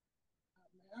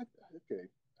 Okay,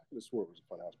 I could have swore it was a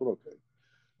Fun House, but okay.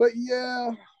 But yeah,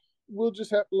 we'll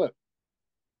just have look.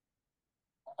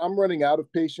 I'm running out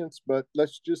of patience, but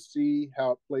let's just see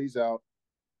how it plays out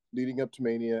leading up to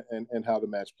Mania and how the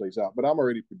match plays out. But I'm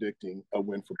already predicting a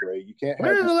win for Bray. You can't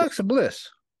Where's have Alexa Bliss?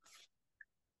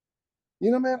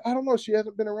 Man, I don't know. She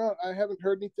hasn't been around. I haven't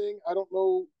heard anything. I don't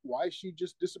know why she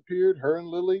just disappeared. Her and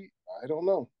Lily. I don't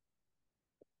know.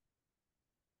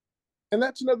 And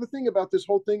that's another thing about this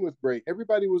whole thing with Bray.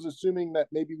 Everybody was assuming that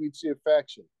maybe we'd see a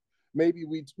faction. Maybe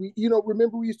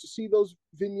remember we used to see those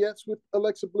vignettes with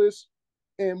Alexa Bliss,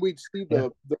 and we'd see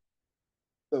the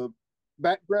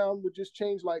background would just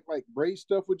change, like Bray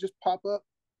stuff would just pop up.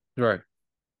 Right.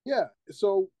 Yeah.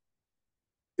 So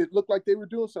it looked like they were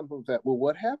doing something with that. Well,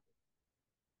 what happened?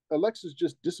 Alexa's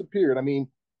just disappeared. I mean,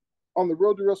 on the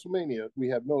road to WrestleMania, we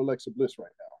have no Alexa Bliss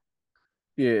right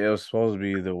now. Yeah, it was supposed to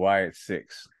be the Wyatt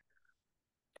Six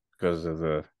because of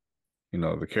the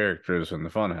characters in the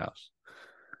Funhouse.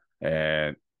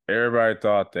 And everybody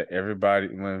thought that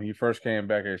when he first came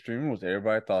back at Extreme Rules,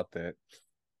 everybody thought that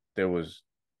there was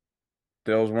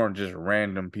those weren't just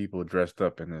random people dressed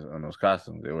up in those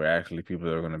costumes. They were actually people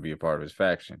that were going to be a part of his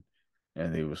faction,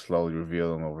 and they would slowly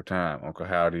reveal them over time. Uncle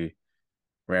Howdy,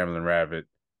 Ramblin' Rabbit,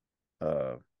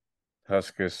 uh,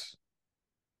 Huskus,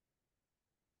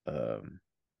 um,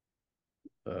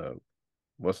 uh,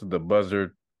 the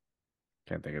Buzzard?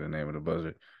 Can't think of the name of the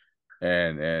Buzzard,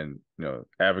 and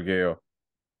Abigail,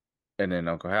 and then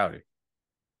Uncle Howdy.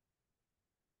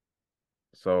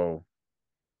 So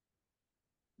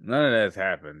none of that's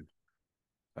happened.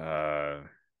 I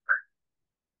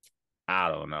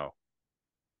don't know.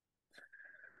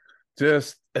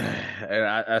 Just and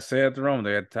I said to Rome,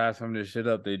 they had to tie some of this shit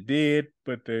up. They did,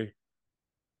 but they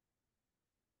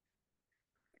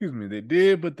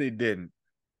didn't.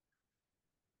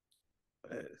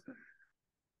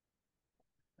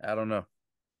 I don't know.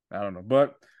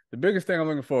 But the biggest thing I'm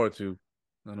looking forward to,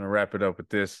 I'm gonna wrap it up with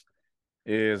this,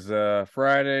 is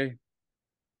Friday.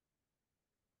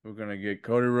 We're gonna get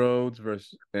Cody Rhodes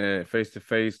versus face to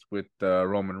face with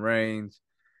Roman Reigns,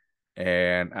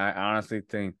 and I honestly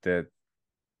think that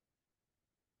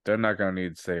they're not gonna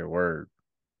need to say a word.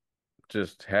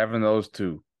 Just having those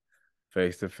two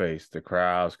face to face, the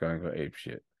crowd's gonna go ape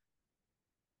shit,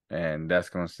 and that's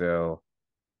gonna sell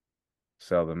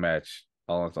the match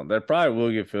all on its own. That probably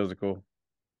will get physical,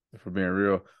 if we're being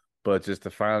real, but just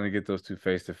to finally get those two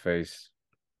face to face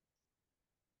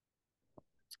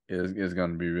is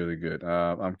going to be really good.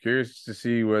 I'm curious to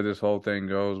see where this whole thing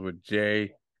goes with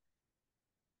Jay.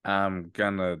 I'm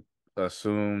gonna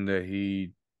assume that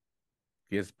he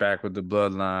gets back with the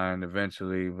bloodline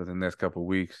eventually within the next couple of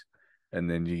weeks, and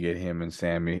then you get him and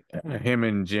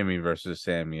Jimmy versus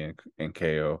Sammy and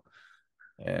KO,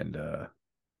 and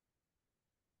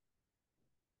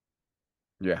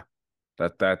yeah,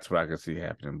 that's what I can see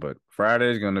happening. But Friday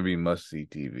is going to be must see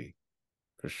TV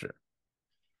for sure.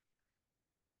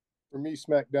 For me,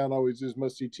 SmackDown always is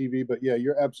must see TV, but yeah,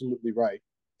 you're absolutely right.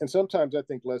 And sometimes I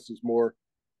think less is more.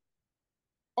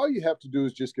 All you have to do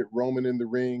is just get Roman in the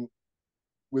ring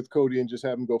with Cody and just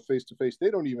have him go face to face. They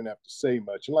don't even have to say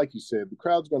much. And like you said, the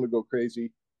crowd's going to go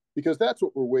crazy because that's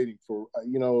what we're waiting for.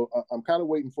 I'm kind of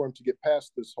waiting for him to get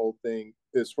past this whole thing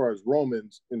as far as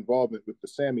Roman's involvement with the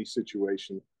Sammy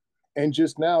situation and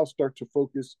just now start to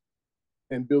focus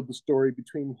and build the story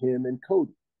between him and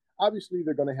Cody. Obviously,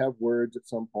 they're going to have words at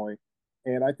some point,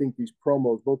 and I think these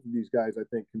promos, both of these guys, I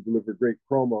think can deliver great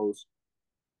promos,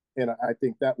 and I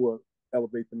think that will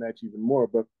elevate the match even more.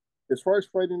 But as far as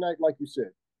Friday night, like you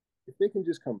said, if they can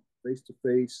just come face to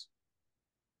face,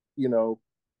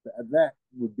 that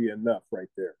would be enough right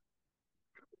there.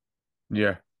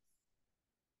 Yeah,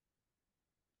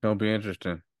 it'll be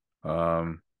interesting.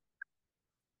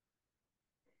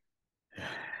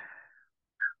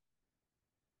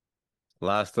 A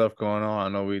lot of stuff going on. I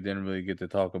know we didn't really get to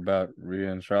talk about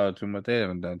Rhea and Charlotte too much. They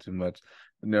haven't done too much.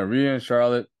 No, Rhea and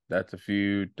Charlotte, that's a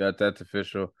feud. That's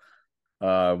official.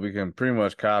 We can pretty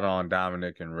much count on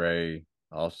Dominic and Ray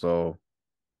also.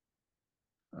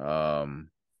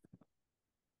 Finn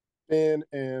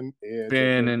and Edge.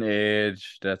 Finn and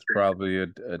Edge, that's probably a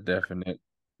definite.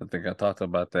 I think I talked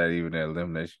about that even at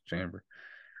Elimination Chamber.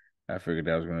 I figured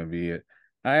that was going to be it.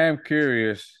 I am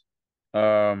curious.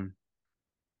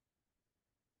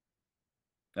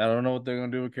 I don't know what they're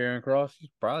gonna do with Karrion Kross. He's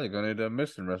probably gonna end up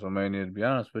missing WrestleMania, to be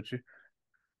honest with you,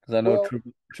 because I know Well,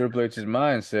 Triple H's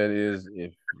mindset is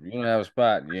if you don't have a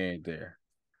spot, you ain't there.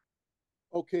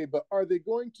 okay, but are they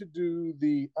going to do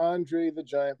the Andre the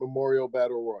Giant Memorial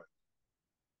Battle Royal?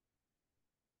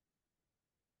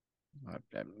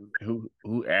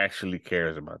 Who actually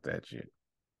cares about that shit?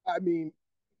 I mean,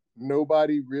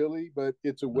 nobody really, but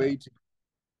it's a way to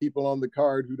people on the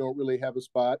card who don't really have a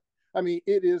spot. I mean,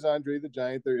 it is Andre the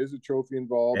Giant. There is a trophy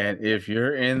involved. And if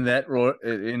you're in that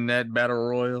battle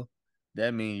royal,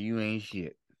 that means you ain't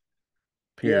shit.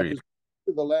 Yeah, Period.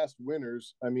 because the last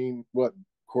winners, I mean, what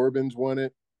Corbin's won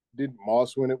it? Didn't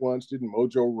Moss win it once? Didn't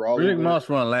Mojo Rawley Rick win Moss it?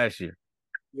 won last year.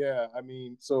 Yeah, I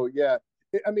mean, so yeah,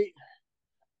 I mean,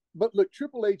 but look,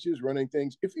 Triple H is running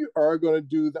things. If you are going to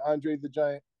do the Andre the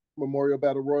Giant Memorial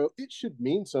Battle Royal, it should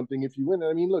mean something if you win it.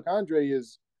 I mean, look, Andre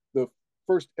is the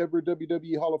first ever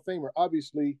WWE Hall of Famer,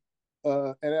 obviously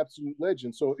an absolute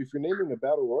legend. So if you're naming a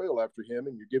Battle Royal after him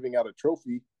and you're giving out a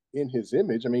trophy in his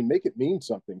image, I mean, make it mean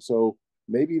something. So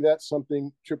maybe that's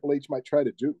something Triple H might try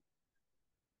to do.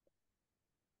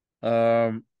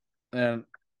 And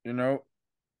you know,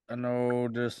 I know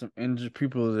there's some injured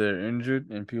people that are injured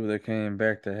and people that came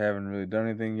back that haven't really done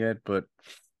anything yet, but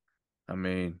I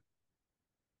mean,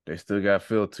 they still got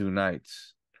filled 2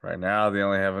 nights. Right now, they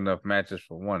only have enough matches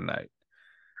for one night.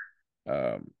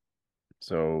 Um,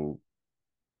 so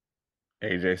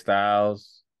AJ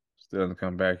Styles still hasn't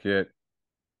come back yet.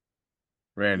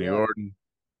 Randy Yeah, Orton,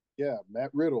 yeah,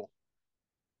 Matt Riddle.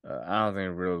 I don't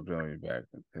think Riddle's going to be back.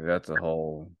 That's a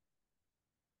whole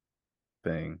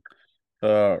thing.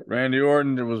 Randy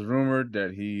Orton, it was rumored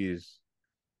that he is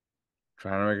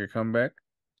trying to make a comeback.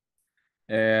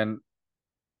 And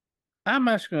I'm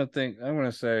going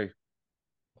to say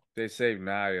they saved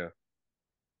Nia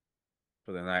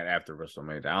for the night after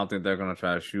WrestleMania. I don't think they're going to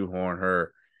try to shoehorn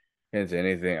her into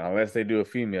anything unless they do a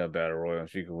female battle royal and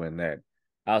she can win that.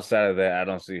 Outside of that, I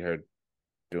don't see her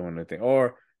doing anything.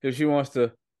 Or if she wants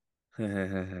to,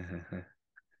 you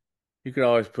could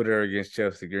always put her against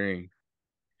Chelsea Green.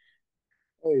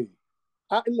 Hey,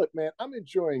 look, man, I'm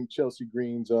enjoying Chelsea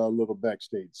Green's little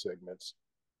backstage segments.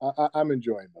 I'm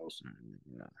enjoying those.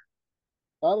 No.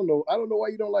 I don't know. I don't know why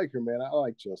you don't like her, man. I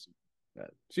like Chelsea.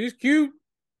 She's cute.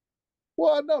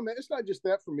 Well, no, man, it's not just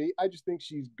that for me. I just think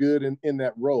she's good in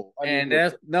that role. I mean, And look,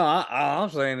 that's no, all I'm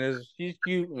saying is she's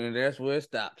cute, and that's where it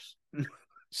stops.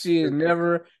 She has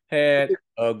never had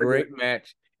a great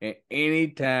match, and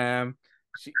anytime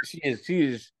she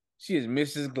is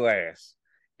Mrs. Glass.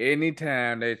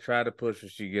 Anytime they try to push her,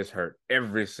 she gets hurt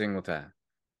every single time.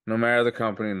 No matter the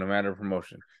company, no matter the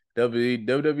promotion.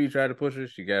 WWE tried to push her,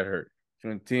 she got hurt. She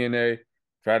went TNA,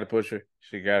 tried to push her,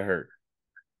 she got hurt.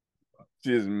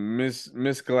 She is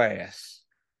Miss Glass.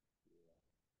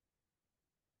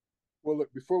 well,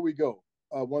 look, before we go,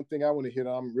 one thing I want to hit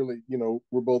on, really,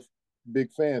 we're both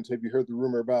big fans. Have you heard the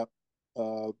rumor about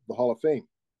the Hall of Fame?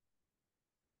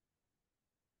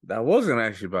 I was gonna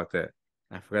ask you about that.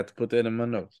 I forgot to put that in my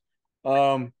notes.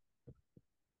 Um,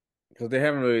 because they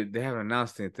haven't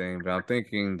announced anything, but I'm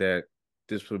thinking that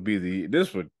this would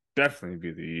definitely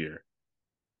be the year.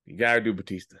 You gotta do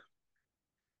Batista.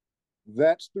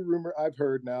 That's the rumor I've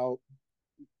heard. Now,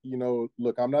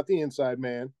 look, I'm not the inside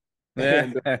man,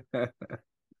 Yeah. and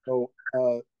so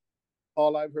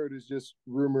all I've heard is just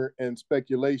rumor and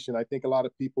speculation. I think a lot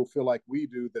of people feel like we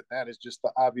do that is just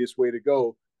the obvious way to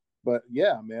go. But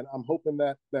yeah, man, I'm hoping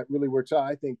that really works out.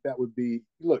 I think that would be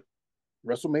look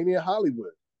WrestleMania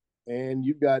Hollywood, and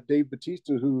you've got Dave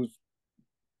Batista, who's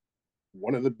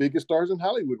one of the biggest stars in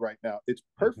Hollywood right now. It's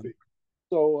perfect.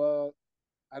 So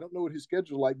I don't know what his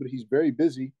schedule's like, but he's very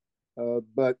busy.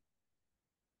 But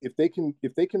if they can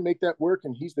make that work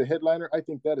and he's the headliner, I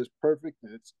think that is perfect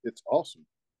and it's awesome.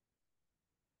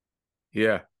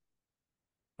 Yeah.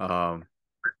 Um,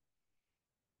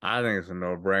 I think it's a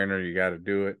no-brainer. You got to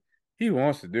do it. He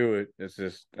wants to do it. It's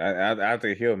just I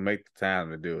think he'll make the time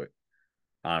to do it,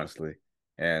 honestly.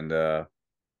 And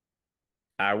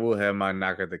I will have my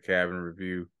knock at the cabin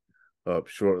review up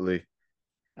shortly.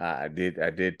 I did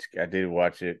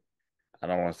watch it. I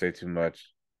don't want to say too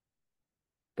much,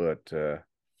 but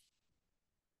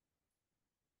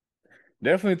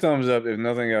definitely thumbs up if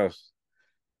nothing else.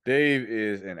 Dave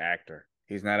is an actor.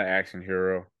 He's not an action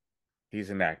hero. He's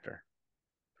an actor.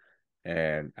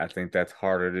 And I think that's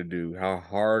harder to do, how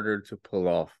harder to pull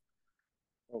off.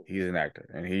 Oh, He's an actor,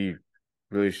 and he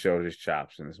really showed his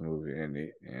chops in this movie.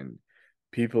 And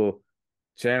people,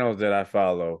 channels that I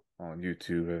follow on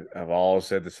YouTube have all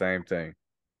said the same thing.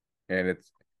 And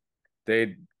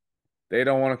they they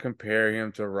don't want to compare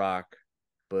him to Rock,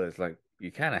 but it's like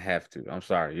you kind of have to. I'm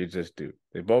sorry, you just do.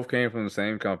 They both came from the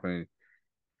same company.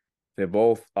 They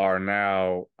both are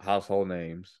now household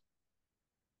names.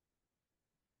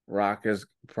 Rock is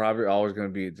probably always going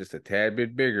to be just a tad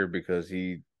bit bigger because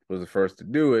he was the first to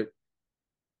do it.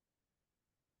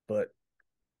 But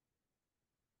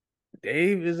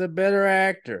Dave is a better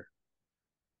actor.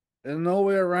 There's no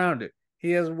way around it.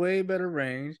 He has way better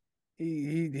range.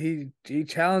 He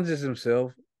challenges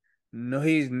himself. No,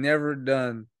 he's never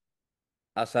done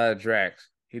outside of Drax.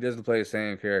 He doesn't play the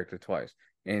same character twice.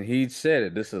 And he said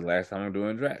it. This is the last time I'm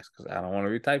doing Drax because I don't want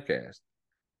to be typecast.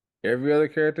 Every other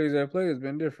character he's ever played has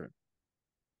been different.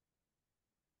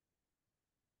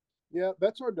 yeah,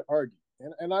 that's hard to argue.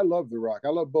 And I love The Rock. I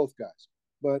love both guys.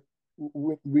 But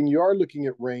when you are looking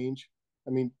at range,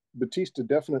 I mean, Batista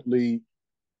definitely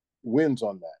wins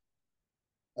on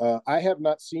that. I have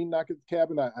not seen Knock at the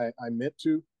Cabin. I meant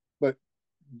to, but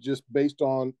just based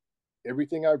on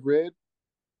everything I've read,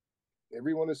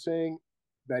 everyone is saying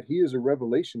that he is a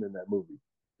revelation in that movie.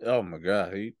 Oh my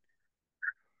God.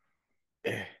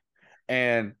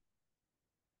 And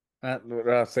not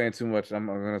without saying too much, I'm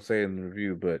gonna say in the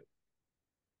review, but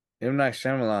M. Night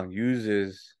Shyamalan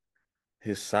uses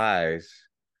his size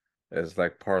as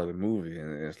like part of the movie,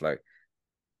 and it's like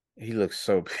he looks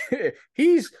so big.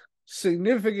 He's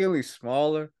significantly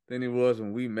smaller than he was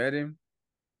when we met him.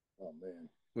 Oh man.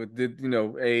 With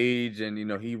the age, and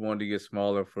he wanted to get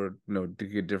smaller for to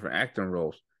get different acting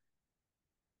roles.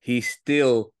 He's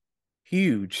still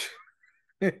huge,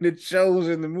 and it shows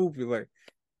in the movie. Like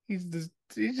he's just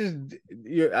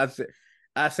yeah.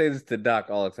 I say this to Doc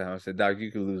all the time. I said, Doc,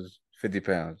 you could lose 50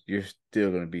 pounds, you're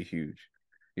still gonna be huge.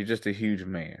 You're just a huge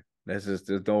man. There's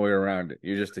no way around it.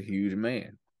 You're just a huge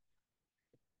man.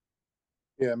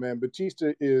 Yeah, man.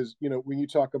 Batista is, when you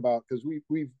talk about, because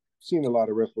we've seen a lot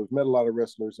of wrestlers, met a lot of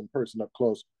wrestlers in person up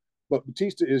close, but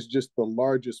Batista is just the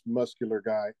largest muscular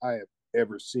guy I have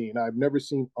ever seen. I've never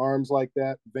seen arms like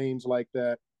that, veins like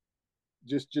that.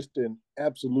 Just an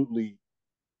absolutely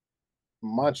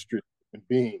monstrous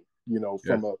being, Yeah,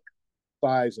 from a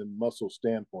size and muscle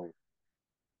standpoint.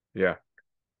 yeah,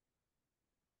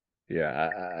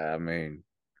 yeah. I mean,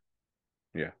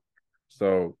 yeah.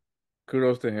 So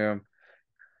kudos to him.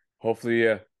 Hopefully,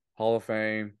 yeah, Hall of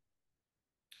Fame.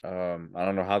 I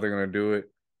don't know how they're gonna do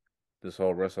it. This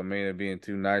whole WrestleMania being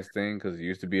two nights thing, because it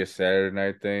used to be a Saturday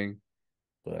night thing,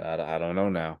 but I don't know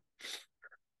now.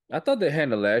 I thought they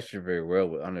handled last year very well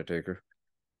with Undertaker.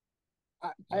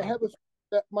 I have a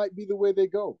that might be the way they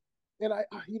go. And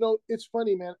it's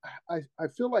funny, man. I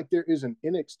feel like there is an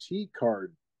NXT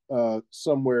card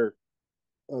somewhere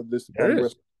this There on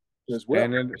is. WrestleMania as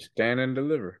well. Stand and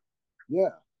deliver. Yeah,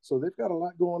 so they've got a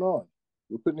lot going on.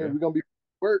 We're putting in. Yeah. We're gonna be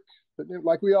work putting in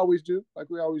like we always do,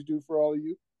 for all of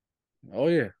you. Oh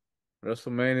yeah.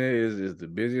 WrestleMania is the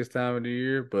busiest time of the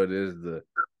year, but is the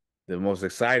most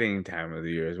exciting time of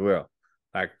the year as well.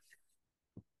 Like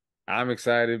I'm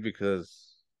excited because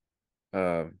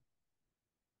um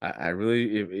I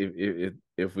really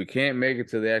if we can't make it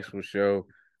to the actual show,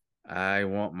 I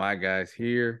want my guys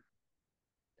here,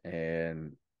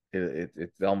 and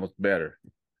it's almost better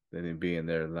than it being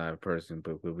there live person.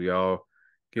 But we all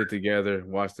get together,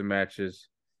 watch the matches,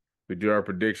 we do our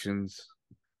predictions.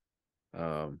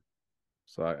 Um,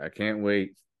 so I can't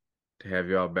wait to have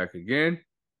y'all back again.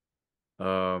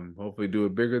 Hopefully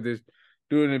doing it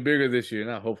bigger this year.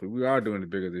 Not hopefully, we are doing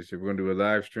it bigger this year. We're gonna do a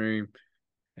live stream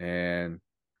and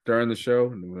during the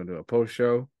show, and we're gonna do a post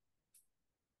show.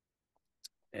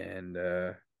 And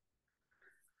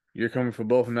you're coming for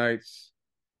both nights.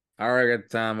 I already got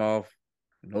the time off.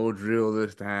 No drill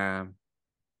this time,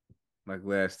 like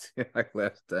last like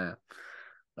last time.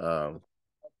 Um,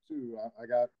 Too.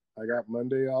 I got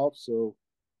Monday off, so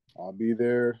I'll be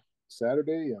there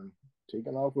Saturday and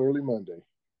taking off early Monday.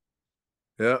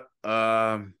 yep.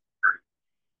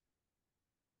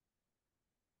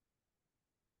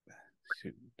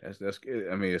 Shoot, that's.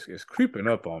 I mean, it's creeping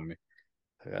up on me.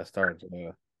 I gotta start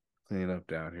cleaning up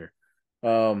down here.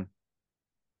 Um,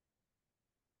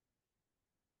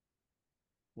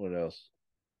 what else?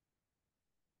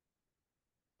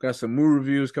 Got some movie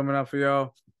reviews coming out for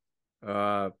y'all.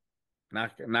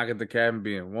 Knock at the Cabin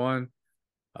being one.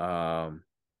 Um,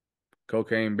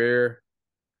 Cocaine Bear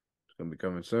is gonna be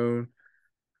coming soon.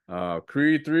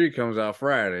 Creed 3 comes out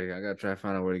Friday. I gotta try to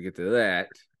find a way to get to that.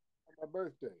 My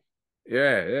birthday.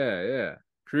 Yeah.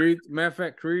 Matter of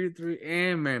fact, Creed 3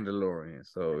 and Mandalorian.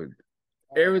 So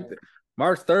everything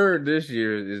March 3rd this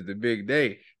year is the big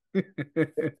day.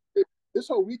 This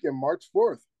whole weekend, March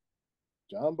 4th,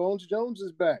 John Bones Jones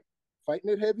is back fighting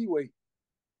at heavyweight.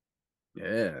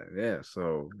 Yeah.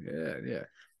 So yeah.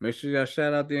 Make sure y'all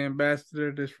shout out the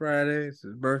ambassador this Friday. It's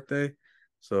his birthday.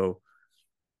 So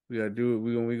we gotta do it.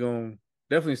 We gonna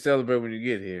definitely celebrate when you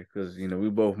get here, because we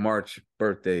both March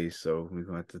birthdays, so we're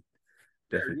gonna have to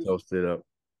definitely toast it up.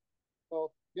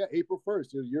 Well, yeah, April 1st.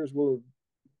 Yours will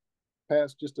have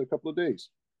passed just a couple of days.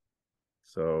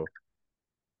 So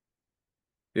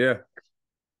yeah,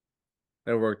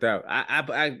 that worked out.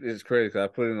 It's crazy because I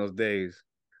put in those days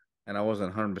and I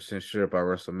wasn't 100% sure about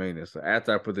WrestleMania. So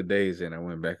after I put the days in, I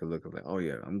went back and looked. I was like, oh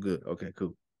yeah, I'm good. Okay,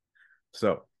 cool.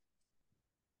 So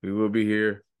we will be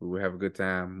here. We will have a good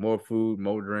time. More food,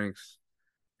 more drinks,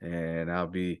 and I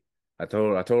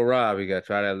told Rob he got to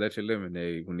try that electric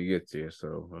lemonade when he gets here.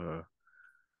 So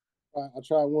I'll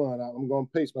try one. I'm going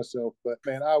to pace myself, but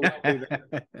man, I would say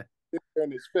that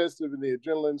and it's festive and the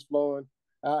adrenaline's flowing.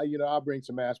 I'll bring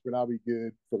some aspirin. I'll be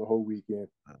good for the whole weekend.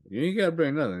 You ain't gotta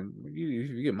bring nothing.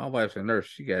 You get my wife's a nurse.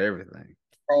 She got everything.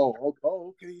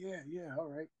 Okay, yeah,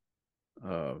 all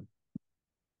right.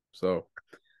 So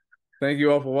thank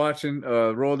you all for watching.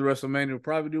 Road to WrestleMania. We'll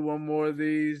probably do one more of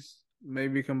these,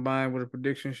 maybe combined with a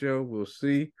prediction show. We'll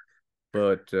see.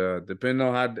 But depending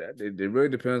on how it really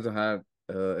depends on how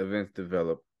events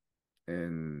develop.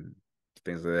 and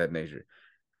things of that nature.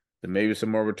 There may be some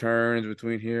more returns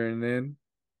between here and then.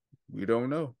 We don't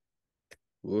know.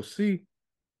 We'll see.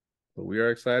 But we are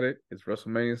excited. It's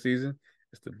WrestleMania season.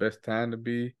 It's the best time to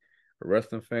be a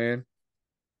wrestling fan.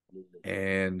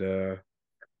 And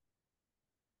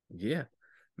yeah,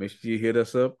 make sure you hit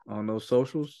us up on those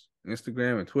socials,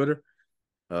 Instagram and Twitter.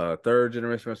 Third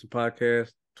Generation Wrestling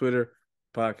Podcast, Twitter,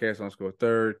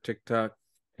 podcast_third, TikTok,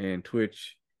 and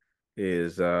Twitch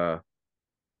is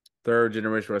Third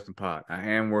Generation Wrestling Pod.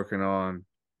 I am working on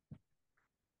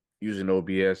using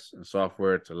OBS and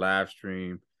software to live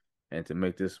stream and to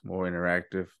make this more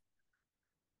interactive.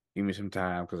 Give me some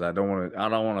time because I don't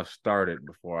want to start it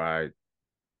before I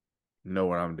know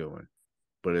what I'm doing.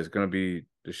 But it's gonna be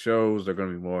the shows are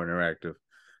gonna be more interactive.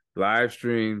 Live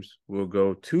streams will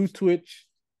go to Twitch,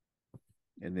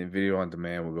 and then video on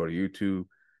demand will go to YouTube,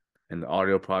 and the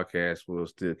audio podcast will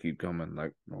still keep coming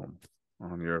like normal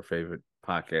on your favorite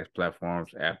podcast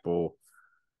platforms: Apple,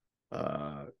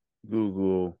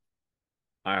 Google,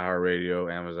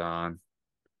 iHeartRadio, Amazon.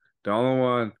 The only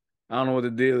one I don't know what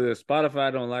the deal is.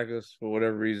 Spotify don't like us for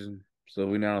whatever reason, so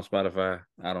we're not on Spotify.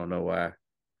 I don't know why.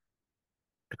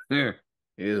 It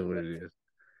is what it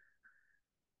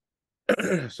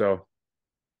is. So,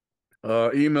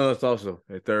 email us also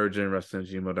at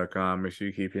thirdgenwrestling@gmail.com. Make sure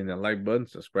you keep hitting that like button,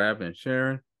 subscribing, and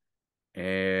sharing,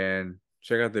 and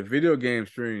check out the video game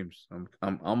streams.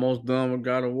 I'm almost done with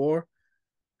God of War.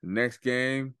 The next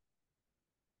game,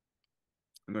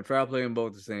 I'm gonna try playing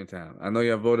both at the same time. I know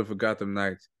y'all voted for Gotham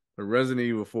Knights, but Resident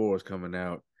Evil 4 is coming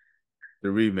out, the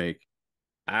remake.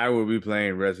 I will be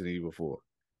playing Resident Evil 4.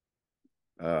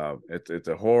 It's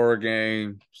a horror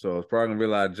game, so it's probably gonna be a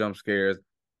lot of jump scares,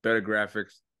 better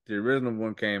graphics. The original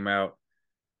one came out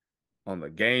on the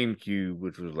GameCube,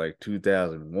 which was like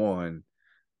 2001.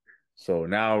 So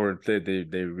now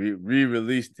they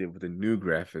re-released it with the new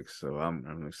graphics. So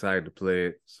I'm excited to play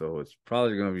it. So it's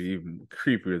probably gonna be even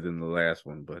creepier than the last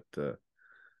one, but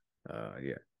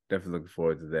yeah, definitely looking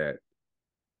forward to that.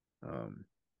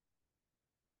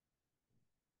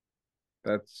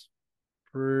 That's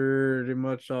pretty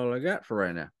much all I got for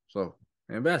right now. So,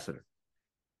 Ambassador.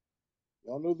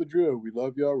 Y'all know the drill. We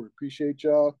love y'all. We appreciate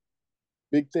y'all.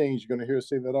 Big things. You're going to hear us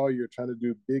say that all year, trying to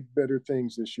do big, better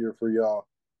things this year for y'all.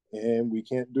 And we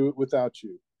can't do it without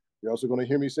you. You're also going to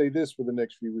hear me say this for the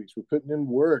next few weeks. We're putting in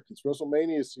work. It's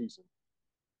WrestleMania season.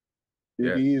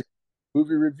 Big E's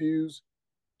movie reviews,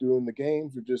 doing the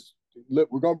games. We're just look.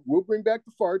 We'll bring back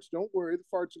the farts. Don't worry, the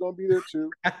farts are going to be there too.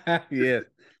 Yeah.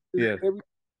 Everything we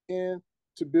can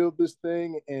to build this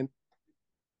thing, and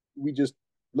we just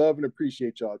love and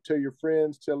appreciate y'all. Tell your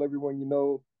friends. Tell everyone you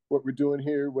know what we're doing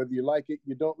here. Whether you like it,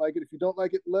 you don't like it. If you don't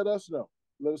like it, let us know.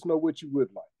 Let us know what you would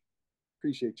like.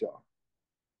 Appreciate y'all.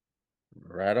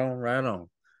 Right on, right on.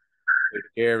 Take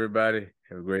care, everybody.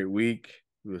 Have a great week.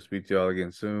 We'll speak to y'all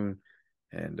again soon.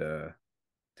 And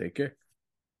take care.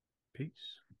 Peace.